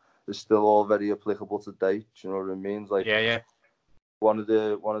like is still all very applicable today. Do you know what I mean? Like one of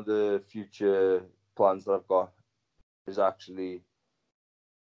the future plans that I've got is actually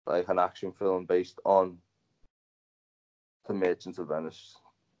like an action film based on the Merchant of Venice,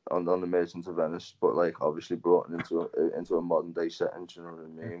 on the Merchant of Venice, but like obviously brought into a modern day setting. Do you know what I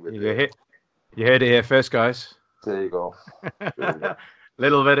mean? You heard it here first, guys. There you go.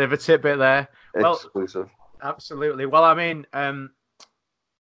 Little bit of a tidbit there. Exclusive. Well, absolutely. Well, I mean, hang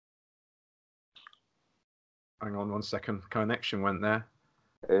on 1 second. Connection went there.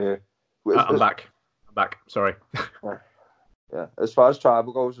 I'm back. Sorry. Yeah. As far as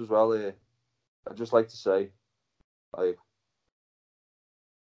Tribal goes as well, I'd just like to say, like,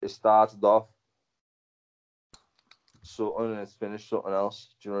 it started off something and it's finished something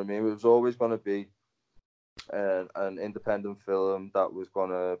else. Do you know what I mean? It was always going to be an independent film that was going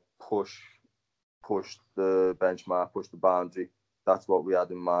to push the benchmark, push the boundary. That's what we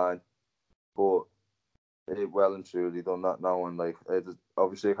had in mind. But it well and truly done that now. And like,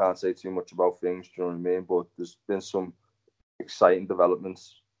 obviously I can't say too much about things, do you know what I mean? But there's been some exciting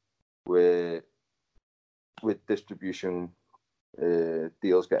developments with distribution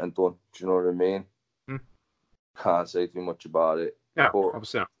deals getting done. Do you know what I mean? Can't say too much about it. Yeah, but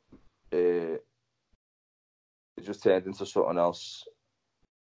obviously. It just turned into something else,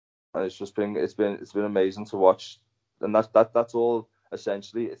 and it's been amazing to watch. And that's all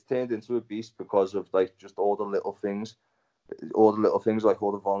essentially. It's turned into a beast because of like just all the little things, like all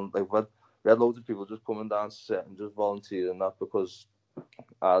the we had loads of people just coming down to set and just volunteering that because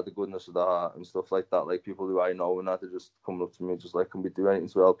the goodness of the heart and stuff like that. Like people who I know and that, they're just coming up to me just like, can we do anything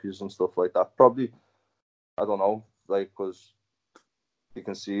to help you and stuff like that. Probably, I don't know, like, because you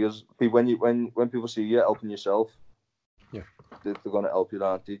can see us. When people see you helping yourself, yeah, they're going to help you,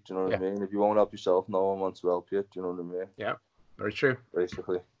 aren't they? Do you know what I mean? If you won't help yourself, no one wants to help you. Do you know what I mean? Yeah, very true.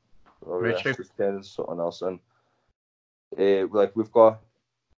 Basically, very true. It's turned into something else, and like we've got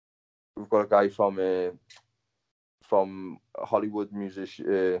a guy from Hollywood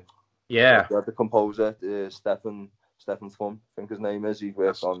musician. The composer, Stefan Thum, I think his name is. He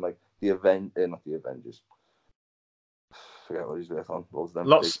works on like not the Avengers. Forget what he's worked on.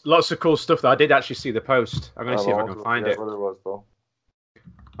 Lots of cool stuff. That I did actually see the post. I'm going to see if I can find it. What it was though.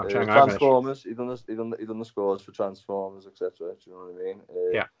 Transformers. He done the scores for Transformers, etc. Do you know what I mean?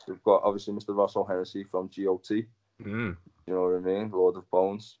 Yeah. We've got obviously Mr. Ross O'Hennessy from GOT. Do you know what I mean? Lord of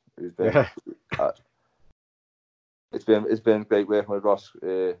Bones. Who's been it's been great working with Ross.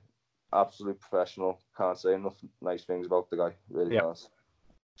 Absolute professional. Can't say enough nice things about the guy. Really nice.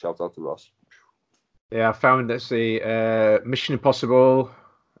 Shout out to Ross. Yeah, I found that's the Mission Impossible,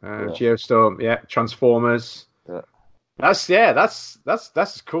 Geostorm, Transformers. Yeah. That's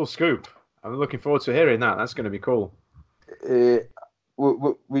a cool scoop. I'm looking forward to hearing that. That's going to be cool. We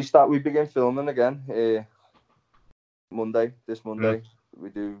begin filming again this Monday. I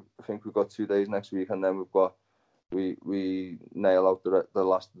think we've got 2 days next week, and then we nail out the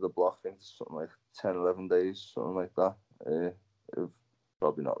last of the block. I think it's something like 10, 11 days, something like that.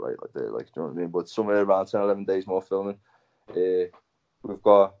 Probably not right like that, like, do you know what I mean? But somewhere around 10, 11 days more filming. We've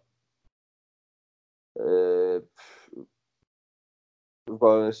got a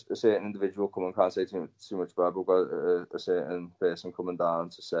certain individual coming. Can't say too much about. We've got a certain person coming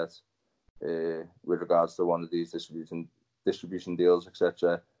down to set with regards to one of these distribution deals,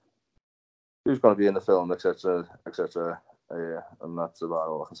 etc. Who's going to be in the film, etc., etc. And that's about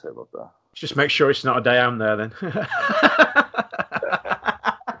all I can say about that. Just make sure it's not a day I'm there then.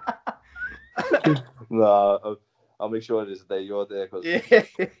 No, I'll make sure it is a day you're there because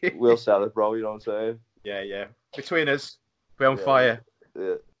we'll sell it, bro. You know what I'm saying? Yeah. Between us, we're on fire.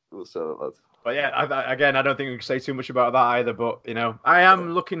 Yeah, we'll sell it, lad. But yeah, I don't think we can say too much about that either. But you know, I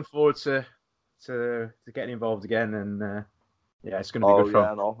am looking forward to getting involved again, and it's going to be good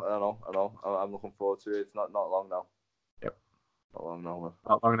fun. I know. I'm looking forward to it. It's not long now. Yep. Not long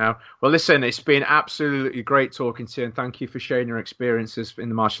now. Well, listen, it's been absolutely great talking to you, and thank you for sharing your experiences in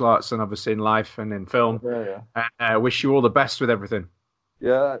the martial arts and obviously in life and in film. Yeah. And I wish you all the best with everything.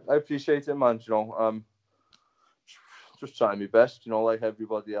 Yeah, I appreciate it, man. You know, just trying my best. You know, like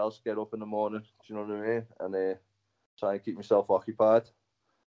everybody else, get up in the morning. Do you know what I mean? And try and keep myself occupied.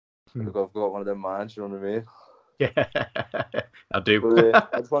 I've got one of them minds. You know what I mean? Yeah, I do. But,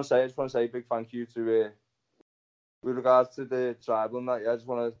 I just want to say a big thank you to. With regards to the tribal and that, I just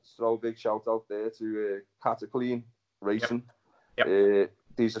want to throw a big shout out there to Cataclean Racing. Yep.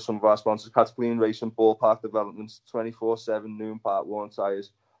 These are some of our sponsors: Cataclean Racing, Ballpark Developments, 24/7 Noon Part 1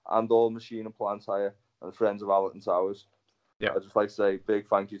 tyres, and all machine and plant hire, and friends of Allerton Towers. Yeah, I'd just like to say big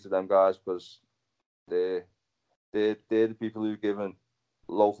thank you to them guys, because they're the people who've given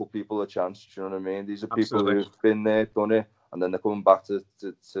local people a chance. Do you know what I mean? These are people who've been there, done it, and then they're coming back to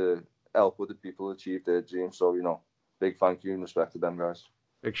help other people achieve their dreams. So, you know, big thank you and respect to them guys.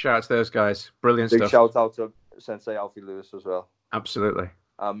 Big shout out to those guys. Brilliant big stuff. Big shout out to Sensei Alfie Lewis as well. Absolutely.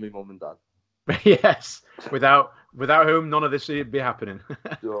 And my mum and dad. Yes. Without whom none of this would be happening.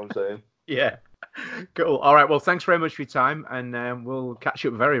 You know what I'm saying? Yeah. Cool. All right. Well, thanks very much for your time, and we'll catch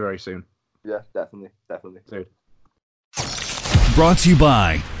you up very, very soon. Yeah, definitely. Dude. Brought to you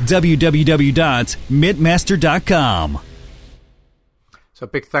by www.mitmaster.com. So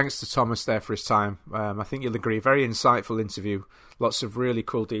big thanks to Thomas there for his time. I think you'll agree. Very insightful interview. Lots of really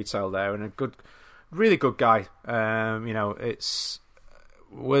cool detail there, and really good guy. You know, it's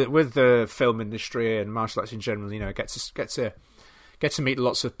with the film industry and martial arts in general. You know, get to meet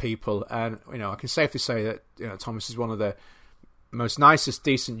lots of people, and you know, I can safely say that Thomas is one of the most nicest,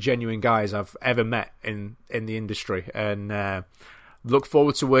 decent, genuine guys I've ever met in the industry, and look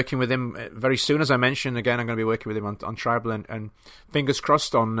forward to working with him very soon. As I mentioned, again, I'm going to be working with him on Tribal, and fingers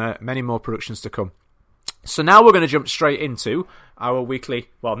crossed on many more productions to come. So now we're going to jump straight into our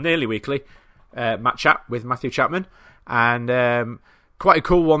nearly weekly Mat Chat with Matthew Chapman, and quite a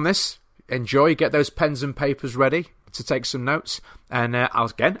cool one this. Enjoy, get those pens and papers ready to take some notes, and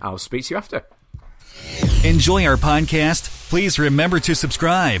I'll speak to you after. Enjoy our podcast? Please remember to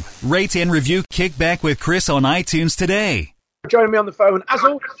subscribe, rate, and review Kickback with Chris on iTunes today. Joining me on the phone, as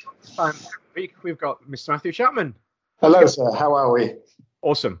always, we've got Mr. Matthew Chapman. Hello, sir. How are we?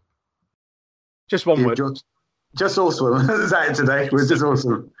 Awesome. Just one word. Just awesome. Is that it today? We're just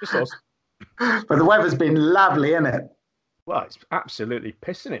awesome. Just awesome. But the weather's been lovely, isn't it? Well, it's absolutely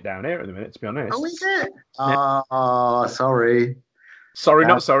pissing it down here at the minute, to be honest. Oh, is it? Oh, sorry. Sorry,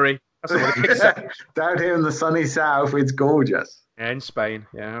 not sorry. That's not what it is. Down here in the sunny south, it's gorgeous. Yeah, in Spain,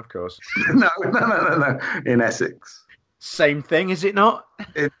 yeah, of course. No. In Essex. Same thing, is it not?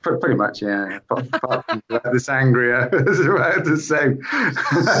 It pretty much, yeah. Apart from the sangria, it's about the same.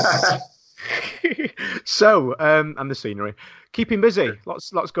 So, and the scenery, keeping busy.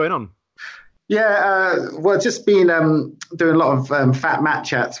 Lots going on. Yeah, well, just been doing a lot of fat mat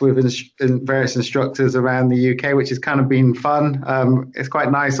chats with various instructors around the UK, which has kind of been fun. It's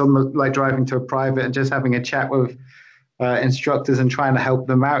quite nice driving to a private and just having a chat with instructors and trying to help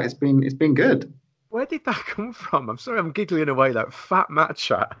them out. It's been good. Where did that come from? I'm sorry, I'm giggling away. That fat mat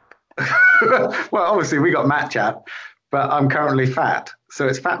chat. Well, obviously we got mat chat, but I'm currently fat, so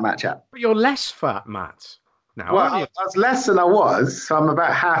it's fat mat chat. But you're less fat, Matt. Now, well, I was less than I was, so I'm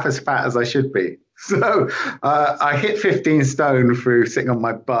about half as fat as I should be. So I hit 15 stone through sitting on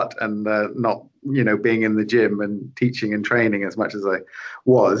my butt and not, being in the gym and teaching and training as much as I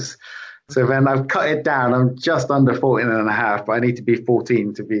was. So then I've cut it down. I'm just under 14 and a half, but I need to be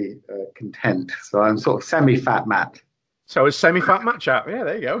 14 to be content. So I'm sort of semi-fat Matt. So it's semi-fat Matt chat. Yeah,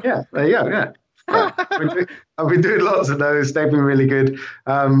 there you go. Yeah, there you go, yeah. I've been doing lots of those. They've been really good.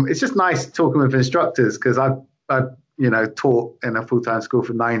 It's just nice talking with instructors because I've taught in a full-time school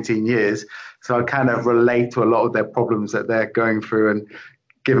for 19 years. So I kind of relate to a lot of their problems that they're going through and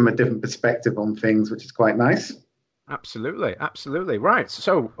give them a different perspective on things, which is quite nice. Absolutely. Right.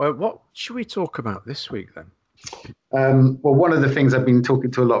 So what should we talk about this week then? Well, one of the things I've been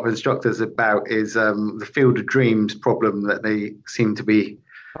talking to a lot of instructors about is the Field of Dreams problem that they seem to be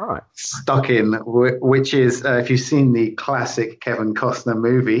stuck in, which is if you've seen the classic Kevin Costner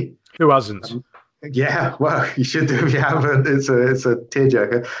movie. Who hasn't? Yeah, well, you should do if you haven't. It's a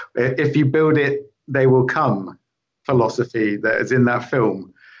tearjerker. If you build it, they will come philosophy that is in that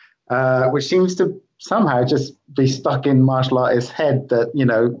film, which seems to somehow just be stuck in martial artists' head that,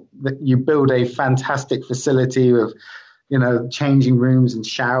 that you build a fantastic facility with, changing rooms and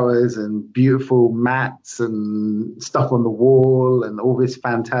showers and beautiful mats and stuff on the wall and all this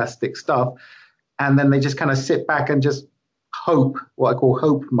fantastic stuff. And then they just kind of sit back and just hope, what I call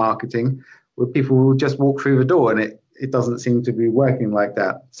hope marketing, where people will just walk through the door, and it doesn't seem to be working like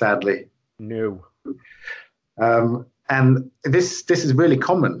that, sadly. No. And this is really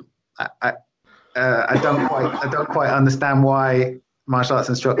common. I don't quite understand why martial arts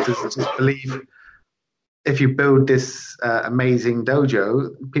instructors just believe if you build this amazing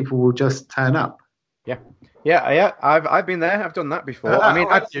dojo, people will just turn up. Yeah. I've been there. I've done that before.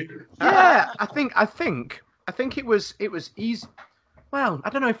 I think it was easy. Well, I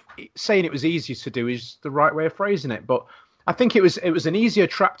don't know if saying it was easy to do is the right way of phrasing it, but I think it was an easier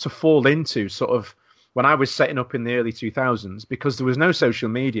trap to fall into, sort of, when I was setting up in the early 2000s, because there was no social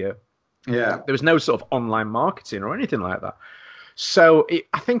media. Yeah. There was no sort of online marketing or anything like that. So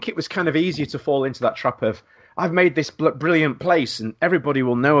I think it was kind of easier to fall into that trap of, I've made this brilliant place, and everybody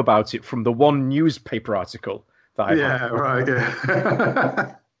will know about it from the one newspaper article that I've had. Right,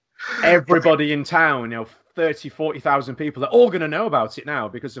 yeah. Everybody in town, 30, 40,000 people, they're all going to know about it now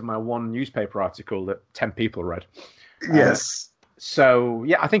because of my one newspaper article that 10 people read. Yes. So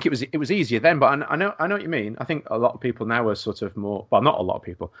yeah, I think it was easier then, but I know what you mean. I think a lot of people now are sort of more, well, not a lot of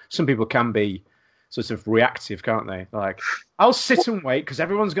people. Some people can be sort of reactive, can't they? Like, I'll sit and wait because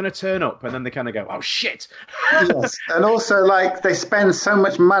everyone's going to turn up, and then they kind of go, "Oh shit!" Yes, and also like they spend so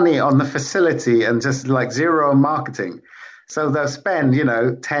much money on the facility and just like zero on marketing. So they'll spend,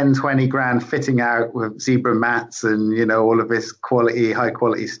 10, 20 grand fitting out with zebra mats and, all of this high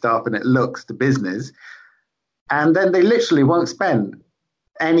quality stuff, and it looks the business. And then they literally won't spend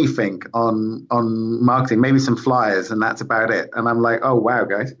anything on marketing, maybe some flyers, and that's about it. And I'm like, oh, wow,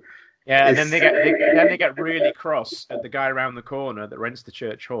 guys. Yeah, and then they get really cross at the guy around the corner that rents the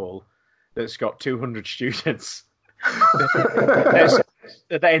church hall that's got 200 students.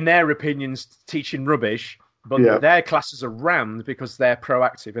 They're, in their opinions, teaching rubbish, but their classes are rammed because they're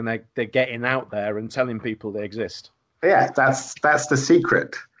proactive and they're getting out there and telling people they exist. Yeah, that's the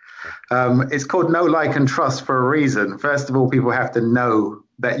secret. It's called know, like, and trust for a reason. First of all, people have to know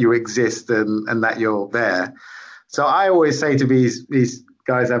that you exist and that you're there. So I always say to these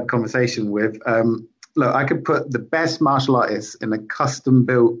guys I have a conversation with, look, I could put the best martial artists in a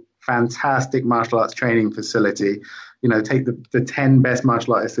custom-built, fantastic martial arts training facility, take the 10 best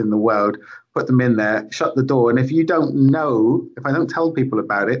martial artists in the world, put them in there, shut the door. And if I don't tell people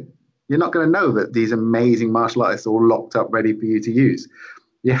about it, you're not going to know that these amazing martial artists are all locked up, ready for you to use.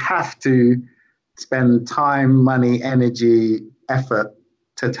 You have to spend time, money, energy, effort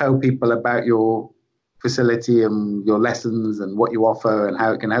to tell people about your facility and your lessons and what you offer and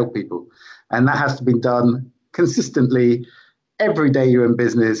how it can help people. And that has to be done consistently every day you're in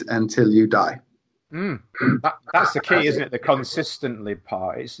business until you die. That's the key, isn't it? The consistently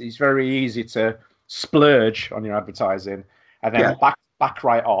part. It's very easy to splurge on your advertising and then back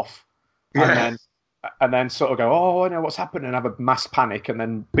right off. And then sort of go, oh, I know what's happened, and have a mass panic, and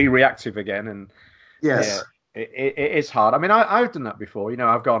then be reactive again. And yes, it is hard. I mean, I've done that before.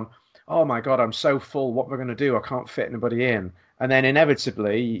 I've gone, oh my God, I'm so full. What we're going to do? I can't fit anybody in. And then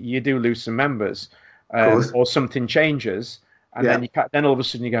inevitably, you do lose some members, or something changes, and then all of a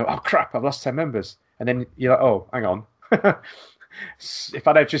sudden you go, oh crap, I've lost 10 members, and then you're like, oh, hang on. If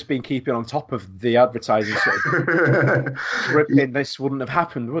I'd have just been keeping on top of the advertising sort of scripting, this wouldn't have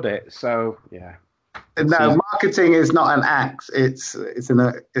happened, would it? So yeah. No, marketing is not an act. It's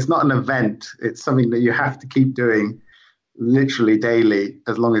not an event. It's something that you have to keep doing literally daily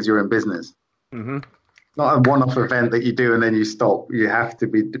as long as you're in business. Mm-hmm. Not a one-off event that you do and then you stop. You have to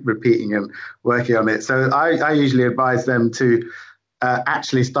be repeating and working on it. So I usually advise them to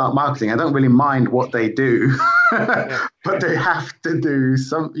actually start marketing. I don't really mind what they do, but they have to do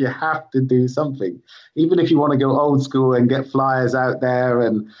you have to do something. Even if you want to go old school and get flyers out there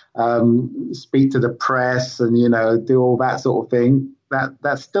and speak to the press and, do all that sort of thing,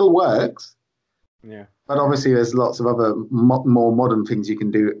 that still works. Yeah. But obviously there's lots of other more modern things you can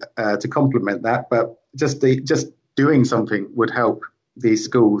do to complement that. But just doing something would help these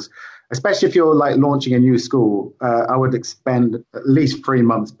schools. Especially if you're like launching a new school, I would spend at least 3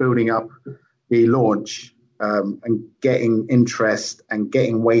 months building up the launch and getting interest and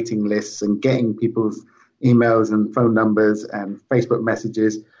getting waiting lists and getting people's emails and phone numbers and Facebook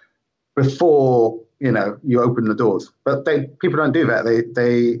messages before you open the doors. But people don't do that.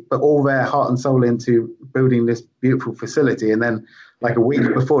 They put all their heart and soul into building this beautiful facility, and then like a week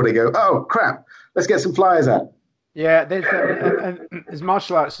before they go, oh crap, let's get some flyers out. Yeah, as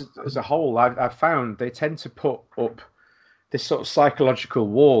martial arts as a whole, I've found they tend to put up this sort of psychological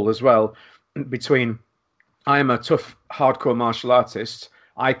wall as well between I'm a tough, hardcore martial artist.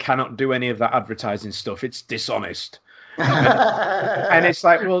 I cannot do any of that advertising stuff. It's dishonest. And it's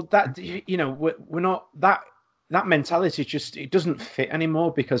like, well, that we're not that mentality. Just it doesn't fit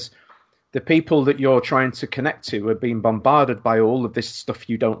anymore because the people that you're trying to connect to are being bombarded by all of this stuff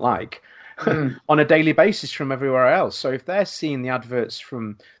you don't like. On a daily basis from everywhere else. So if they're seeing the adverts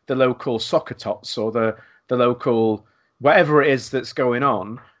from the local soccer tots or the local whatever it is that's going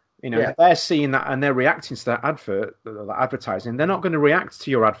on, if they're seeing that and they're reacting to that advert, that advertising, they're not going to react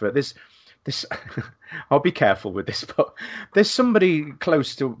to your advert. This I'll be careful with this, but there's somebody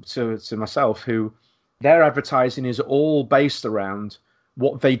close to myself who their advertising is all based around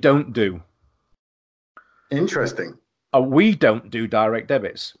what they don't do. Interesting. We don't do direct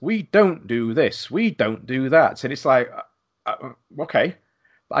debits. We don't do this. We don't do that. And it's like, okay.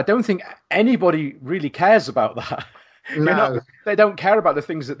 But I don't think anybody really cares about that. No. They don't care about the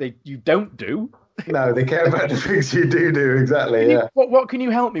things that you don't do. No, they care about the things you do. Exactly. What can you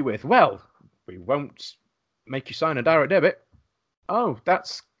help me with? Well, we won't make you sign a direct debit. Oh,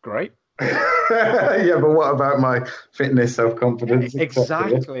 that's great. Yeah, but what about my fitness, self-confidence?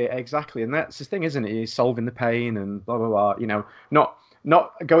 Exactly. And that's the thing, isn't it? You're solving the pain and blah, blah, blah. You know, not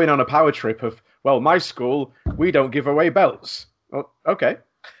going on a power trip of, well, my school, we don't give away belts. Oh, okay.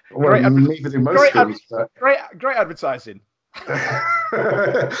 Well, neither do most schools. Great advertising.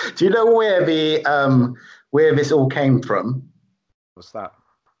 Do you know where where this all came from? What's that?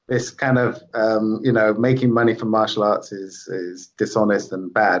 This kind of, making money from martial arts is dishonest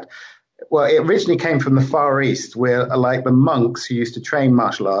and bad. Well, it originally came from the Far East, where like the monks who used to train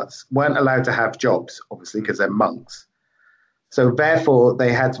martial arts weren't allowed to have jobs, obviously, because they're monks. So therefore,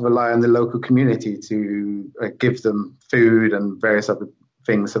 they had to rely on the local community to give them food and various other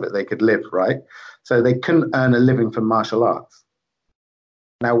things so that they could live, right? So they couldn't earn a living from martial arts.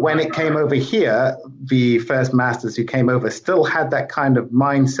 Now, when it came over here, the first masters who came over still had that kind of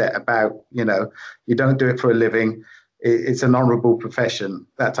mindset about, you don't do it for a living. It's an honorable profession,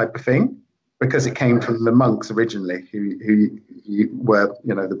 that type of thing, because it came from the monks originally who were,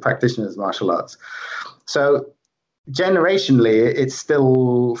 the practitioners of martial arts. So generationally, it's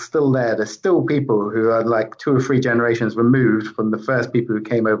still there. There's still people who are like 2 or 3 generations removed from the first people who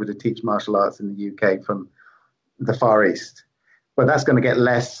came over to teach martial arts in the UK from the Far East. But that's going to get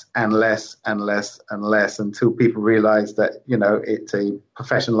less and less and less and less until people realize that, it's a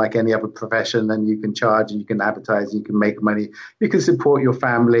profession like any other profession, and you can charge and you can advertise, and you can make money, you can support your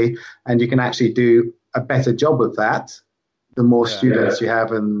family, and you can actually do a better job of that the more students you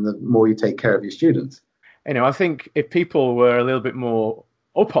have and the more you take care of your students. I think if people were a little bit more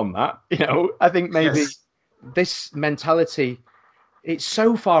up on that, I think maybe this mentality, it's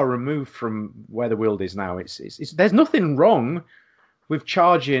so far removed from where the world is now. It's there's nothing wrong with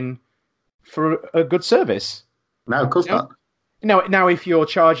charging for a good service. No, of course not. Now, if you're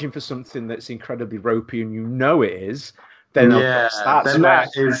charging for something that's incredibly ropey and it is, then that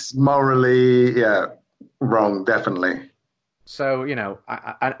is morally wrong, definitely. So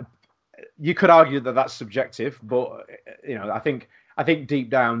I you could argue that that's subjective, but I think deep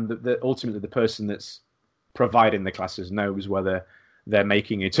down that ultimately the person that's providing the classes knows whether they're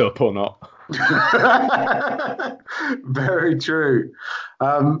making it up or not. Very true.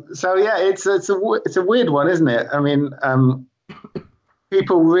 It's a weird one, isn't it? I mean,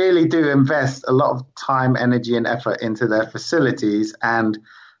 people really do invest a lot of time, energy, and effort into their facilities, and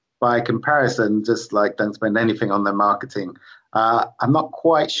by comparison, just like don't spend anything on their marketing. I'm not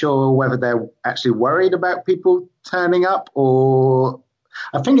quite sure whether they're actually worried about people turning up, or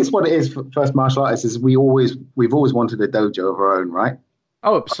I think it's what it is for us martial artists is we've always wanted a dojo of our own, right?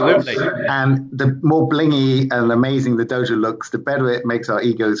 Oh, absolutely. And the more blingy and amazing the dojo looks, the better it makes our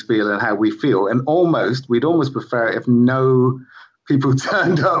egos feel and how we feel. And we'd almost prefer it if no people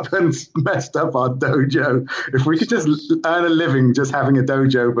turned up and messed up our dojo. If we could just earn a living just having a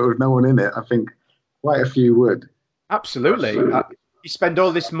dojo but with no one in it, I think quite a few would. Absolutely. You spend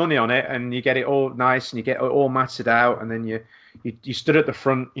all this money on it and you get it all nice and you get it all matted out, and then you stood at the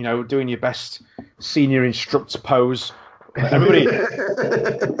front, doing your best senior instructor pose. Everybody,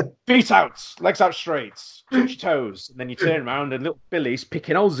 feet out, legs out straight, touch your toes, and then you turn around and little Billy's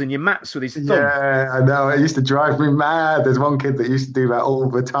picking holes in your mats with his thumb. Yeah, I know. It used to drive me mad. There's one kid that used to do that all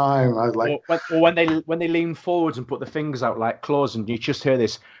the time. I was like, or when they lean forwards and put the fingers out like claws, and you just hear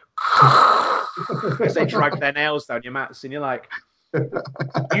this as they drag their nails down your mats, and you're like,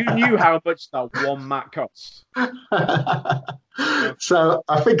 you knew how much that one mat costs. So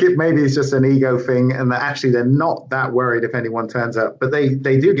I think maybe it's just an ego thing, and that actually they're not that worried if anyone turns up, but they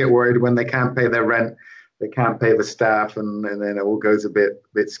do get worried when they can't pay their rent, they can't pay the staff, and then it all goes a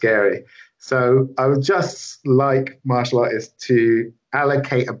bit scary. So I would just like martial artists to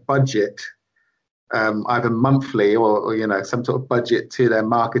allocate a budget, either monthly or some sort of budget to their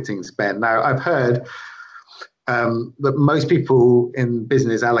marketing spend. Now I've heard that most people in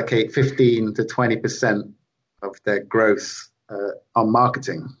business allocate 15 to 20% of their gross on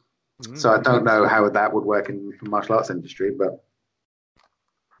marketing. Mm-hmm. So I don't know how that would work in the martial arts industry, but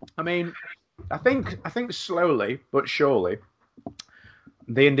I mean, I think slowly but surely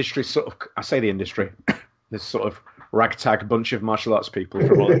the industry this sort of ragtag bunch of martial arts people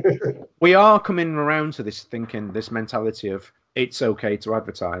we are coming around to this mentality of it's okay to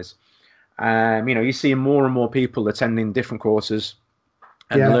advertise. You see more and more people attending different courses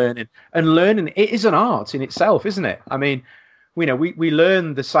and learning. It is an art in itself, isn't it? I mean, we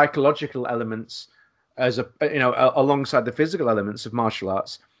learn the psychological elements as alongside the physical elements of martial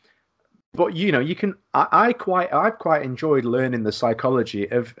arts. But I've quite enjoyed learning the psychology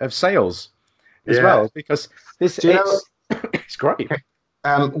of sales. as well, because it's great.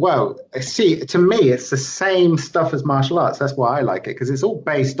 Well, see, to me, it's the same stuff as martial arts. That's why I like it, because it's all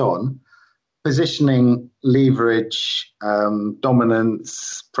based on positioning, leverage,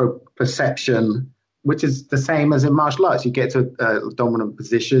 dominance, perception, which is the same as in martial arts. You get to a dominant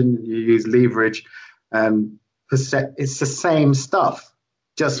position, you use leverage, and it's the same stuff,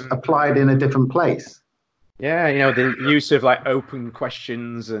 just applied in a different place. Yeah, you know, the use of like open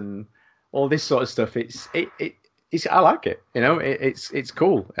questions and all this sort of stuff. I like it. You know, it's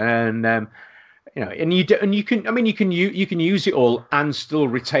cool, and you know, and you can use it all and still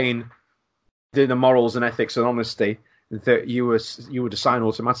retain the morals and ethics and honesty that you would assign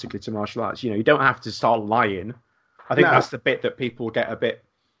automatically to martial arts. You know, you don't have to start lying. I think that's the bit that people get a bit,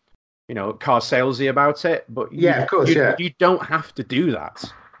 you know, car salesy about it. But you don't have to do that.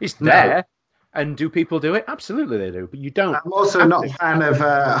 It's there. And do people do it? Absolutely they do. But you don't. I'm also not a fan of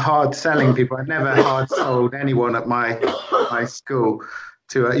hard selling people. I've never hard sold anyone at my school.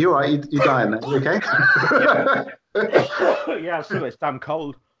 You're right, you're dying there. You okay? Yeah, absolutely. It's damn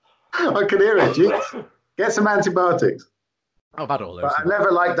cold. I can hear it. Get some antibiotics. I've had all those. But I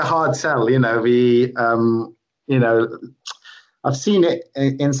never liked the hard sell. You know, I've seen it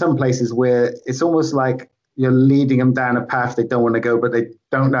in some places where it's almost like you're leading them down a path they don't want to go, but they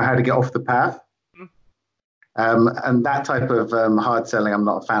don't know how to get off the path. And that type of hard selling, I'm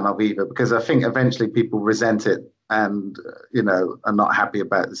not a fan of either, because I think eventually people resent it and, you know, are not happy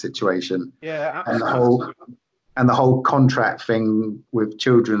about the situation. Yeah, and the whole contract thing with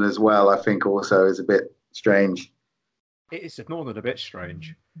children as well, I think also is a bit strange. It is more than a bit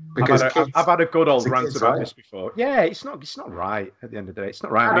strange. Because I've had a good old rant about right? this before. Yeah, it's not right at the end of the day. It's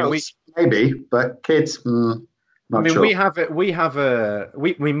not right. Adults, maybe, but kids, not sure. We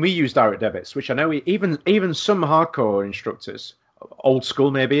use direct debits, which I know even some hardcore instructors, old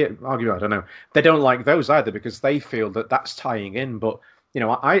school maybe, argue, I don't know, they don't like those either because they feel that that's tying in. But, you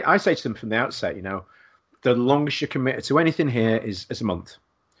know, I say to them from the outset, you know, the longest you're committed to anything here is a month.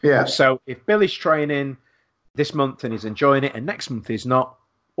 Yeah. So if Billy's training this month and he's enjoying it and next month he's not,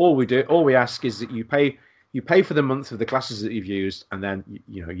 all we ask is that you pay for the month of the classes that you've used, and then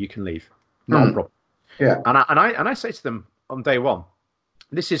you can leave. Not a problem. Yeah. And I say to them on day one,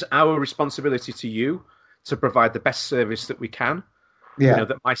 this is our responsibility to you to provide the best service that we can. Yeah. You know,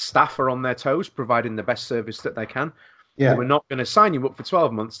 that my staff are on their toes, providing the best service that they can. Yeah. We're not going to sign you up for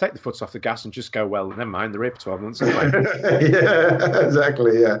 12 months, take the foot off the gas and just go, well, never mind, they're here for 12 months anyway. Yeah,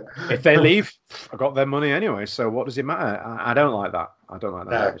 exactly, yeah. If they leave, I got their money anyway, so what does it matter? I don't like that. I don't like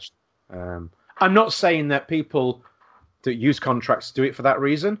that. No. I'm not saying that people that use contracts do it for that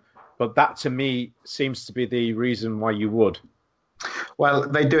reason, but that to me seems to be the reason why you would. Well,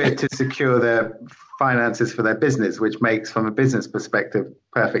 they do it to secure their finances for their business, which makes, from a business perspective,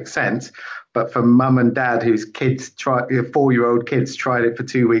 perfect sense. But for mum and dad whose kids 4-year-old kids tried it for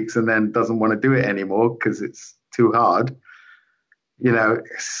 2 weeks and then doesn't want to do it anymore because it's too hard, you know,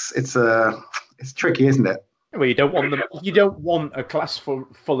 it's tricky, isn't it? Well, you don't want them. You don't want a class full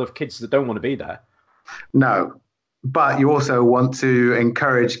of kids that don't want to be there. No. But you also want to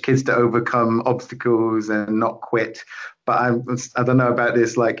encourage kids to overcome obstacles and not quit. But I don't know about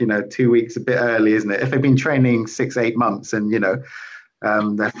this, 2 weeks a bit early, isn't it? If they've been training 6-8 months and,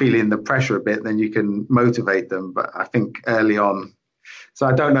 they're feeling the pressure a bit, then you can motivate them. But I think early on. So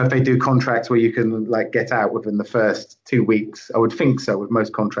I don't know if they do contracts where you can get out within the first 2 weeks. I would think so. With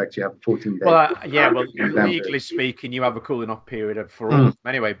most contracts, you have 14 days. Well, legally speaking, you have a cooling off period for all of them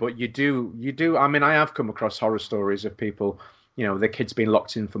anyway. But you do. I mean, I have come across horror stories of people, the kids being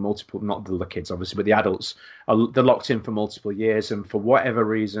locked in for multiple, not the kids obviously, but the adults they're locked in for multiple years, and for whatever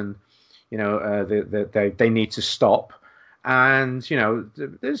reason, they need to stop. And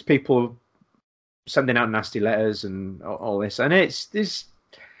there's people sending out nasty letters and all this, and there's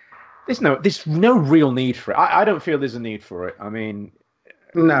no real need for it. I don't feel there's a need for it. I mean,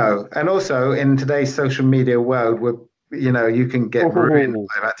 no, and also in today's social media world, where you can get ruined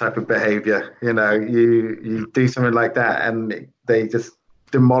by that type of behavior. You do something like that, and they just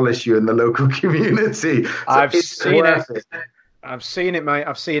demolish you in the local community. So I've seen it. I've seen it, mate.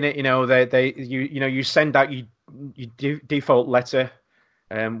 I've seen it. You send out you default letter.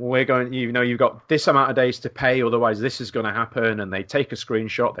 We're going, you've got this amount of days to pay, otherwise this is going to happen. And they take a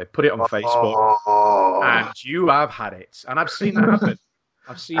screenshot, they put it on Facebook, and you have had it. And I've seen that happen.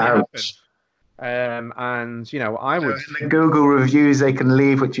 I've seen it happen. I would. In the Google reviews, they can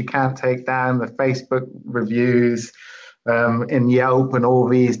leave, which you can't take down. The Facebook reviews, in Yelp and all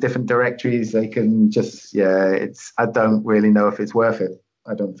these different directories, they can just, I don't really know if it's worth it.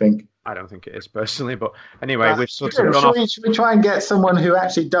 I don't think it is personally, but anyway, we've sort of gone off. Should we try and get someone who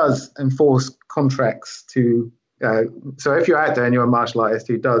actually does enforce contracts to. So if you're out there and you're a martial artist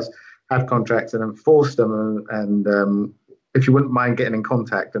who does have contracts and enforce them, and if you wouldn't mind getting in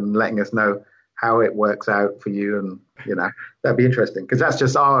contact and letting us know how it works out for you, and that'd be interesting, because that's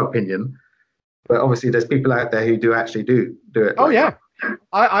just our opinion. But obviously, there's people out there who do it. Oh yeah,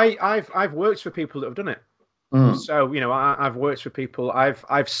 I've worked for people that have done it. So I've worked for people.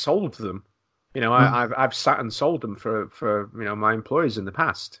 I've sold them. I've sat and sold them for my employees in the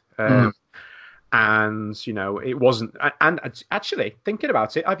past. And it wasn't. And actually, thinking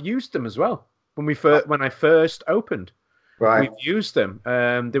about it, I've used them as well when I first opened. Right. We've used them.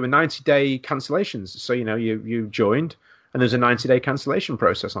 There were 90-day cancellations. So, you joined and there's a 90-day cancellation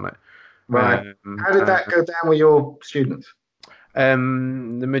process on it. Right. How did that go down with your students? The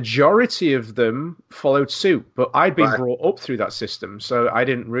majority of them followed suit, but I'd been brought up through that system, so I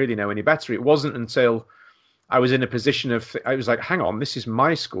didn't really know any better. It wasn't until I was in a position I was like, hang on, this is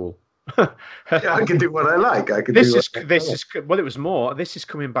my school. I can do what I like. This is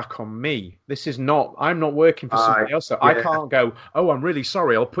coming back on me. This is not. I'm not working for somebody else. So I can't go. Oh, I'm really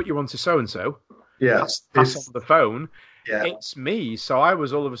sorry. I'll put you on to so and so. Yeah, pass on the phone. Yeah. It's me. So I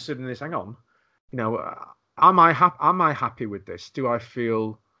was all of a sudden this. Hang on. Am I happy with this? Do I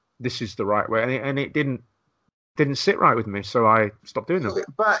feel this is the right way? And it didn't sit right with me, so I stopped doing them.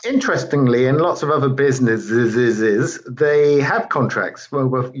 But interestingly, in lots of other businesses, they have contracts.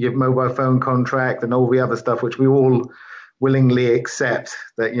 Your mobile phone contract and all the other stuff, which we all willingly accept,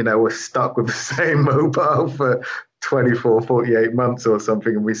 that we're stuck with the same mobile for 24, 48 months or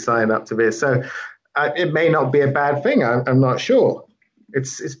something, and we sign up to this. So it may not be a bad thing. I'm not sure.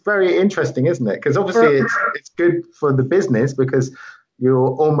 It's very interesting, isn't it? Because obviously it's good for the business, because you're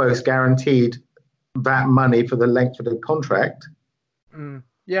almost guaranteed that money for the length of the contract.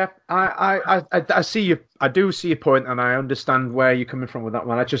 Yeah, I see you. I do see your point, and I understand where you're coming from with that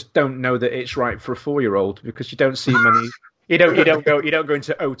one. I just don't know that it's right for a 4-year-old, because you don't see many. You don't go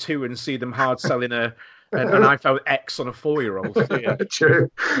into O2 and see them hard selling an iPhone X on a 4-year-old. True.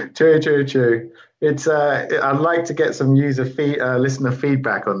 It's I'd like to get some listener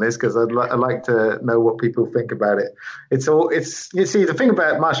feedback on this, because I'd like to know what people think about it. You see, the thing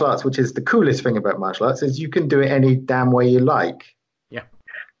about martial arts, which is the coolest thing about martial arts, is you can do it any damn way you like. Yeah.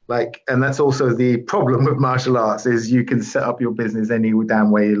 And that's also the problem with martial arts, is you can set up your business any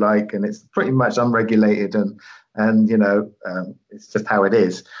damn way you like, and it's pretty much unregulated, and it's just how it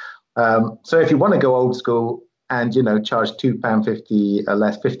is. So if you want to go old school and charge £2.50 a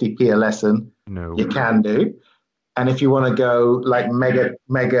less, 50p a lesson, you can do. And if you want to go like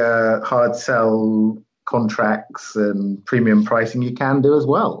mega hard sell contracts and premium pricing, you can do as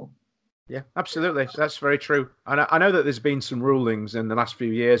well. Yeah, absolutely. That's very true. And I know that there's been some rulings in the last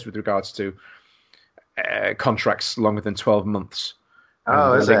few years with regards to contracts longer than 12 months.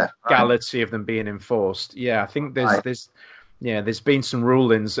 Oh, is there? Legality of them being enforced. Yeah, I think there's been some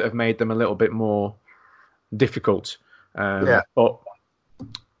rulings that have made them a little bit more difficult. But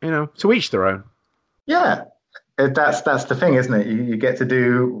to each their own. Yeah, that's the thing, isn't it? You get to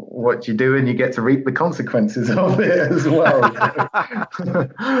do what you do, and you get to reap the consequences of it as well.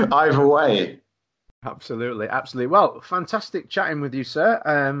 Either way. Absolutely. Well, fantastic chatting with you, sir.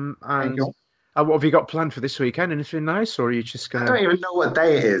 Thank you. What have you got planned for this weekend? Anything nice, or are you just going to... I don't even know what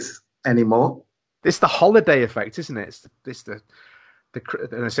day it is anymore. It's the holiday effect, isn't it? It's the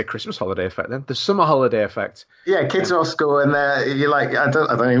and I say Christmas holiday effect, then the summer holiday effect. Yeah, kids are off school, and you're like, I don't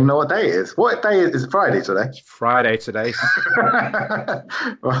even know what day it is. What day is it? Friday today? It's Friday today.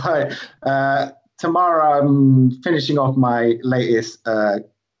 Right. Tomorrow I'm finishing off my latest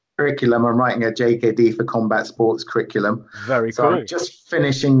curriculum. I'm writing a JKD for combat sports curriculum. Very so cool. I'm just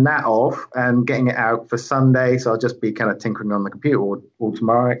finishing that off and getting it out for Sunday. So I'll just be kind of tinkering on the computer all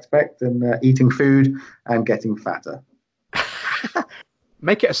tomorrow, I expect, and eating food and getting fatter.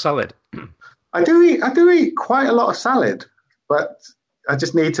 Make it a salad. I do eat quite a lot of salad, but I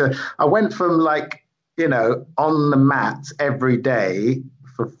just need to. I went from on the mat every day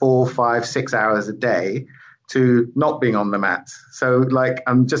for 4, 5, 6 hours a day to not being on the mat. So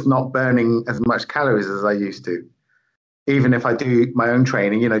I'm just not burning as much calories as I used to. Even if I do my own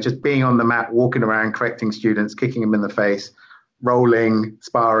training, just being on the mat, walking around, correcting students, kicking them in the face, rolling,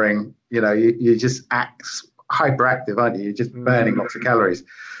 sparring, you just act hyperactive, aren't you? You're just burning lots of calories.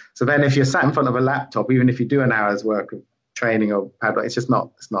 So then if you're sat in front of a laptop, even if you do an hour's work of training or padlock, it's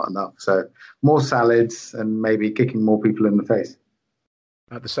not enough. So more salads and maybe kicking more people in the face.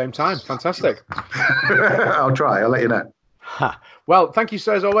 At the same time. Fantastic. I'll try. I'll let you know. Well, thank you,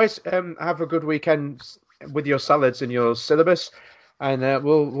 sir, as always. Have a good weekend with your salads and your syllabus, and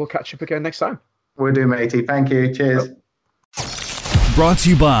we'll catch up again next time. We'll do, matey. Thank you. Cheers. Brought to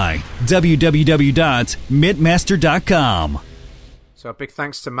you by www.mitmaster.com. So a big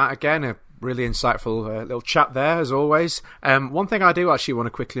thanks to Matt again. A really insightful little chat there, as always. One thing I do actually want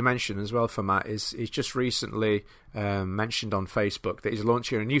to quickly mention as well for Matt is he's just recently mentioned on Facebook that he's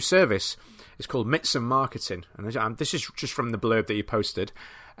launching a new service. It's called Mitson Marketing. And this is just from the blurb that he posted.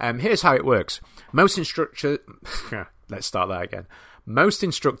 Here's how it works. Most instructors... Let's start that again. Most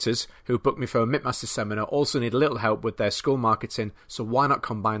instructors who book me for a MITmaster seminar also need a little help with their school marketing, so why not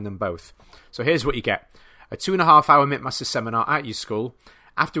combine them both? So here's what you get. A 2.5-hour MITmaster seminar at your school.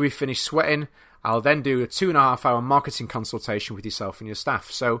 After we finish sweating, I'll then do a 2.5-hour marketing consultation with yourself and your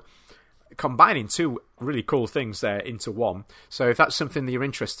staff. So combining two really cool things there into one. So if that's something that you're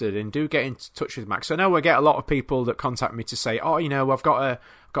interested in, do get in touch with Max. I know I get a lot of people that contact me to say, oh, you know, I've got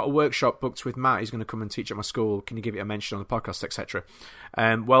a workshop booked with Matt. He's going to come and teach at my school. Can you give it a mention on the podcast, etc.?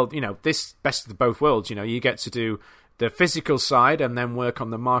 Well, you know, this best of both worlds. You know, you get to do the physical side and then work on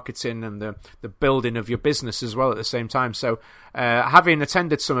the marketing and the building of your business as well at the same time. So having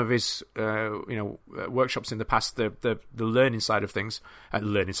attended some of his workshops in the past, the learning side of things,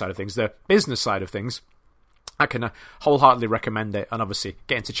 the business side of things, I can wholeheartedly recommend it. And obviously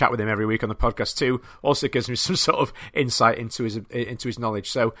getting to chat with him every week on the podcast too also gives me some sort of insight into his knowledge.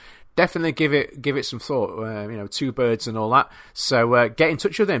 So definitely give it some thought, two birds and all that. So get in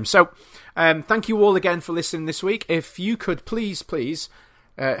touch with him. So thank you all again for listening this week. If you could please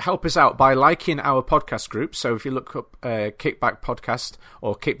help us out by liking our podcast group. So if you look up Kickback Podcast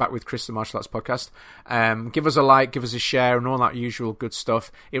or Kickback with Chris the Martial Arts Podcast, give us a like, give us a share and all that usual good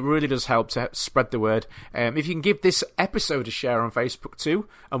stuff. It really does help to spread the word. If you can give this episode a share on Facebook too,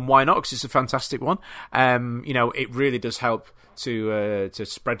 and why not, because it's a fantastic one, it really does help to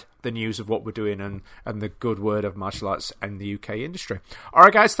spread the news of what we're doing and the good word of martial arts and the UK industry. All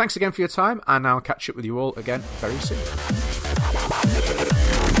right, guys, thanks again for your time, and I'll catch up with you all again very soon.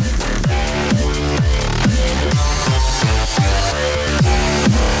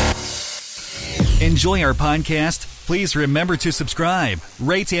 Enjoy our podcast? Please remember to subscribe,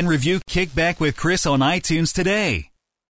 rate, and review Kickback with Chris on iTunes today.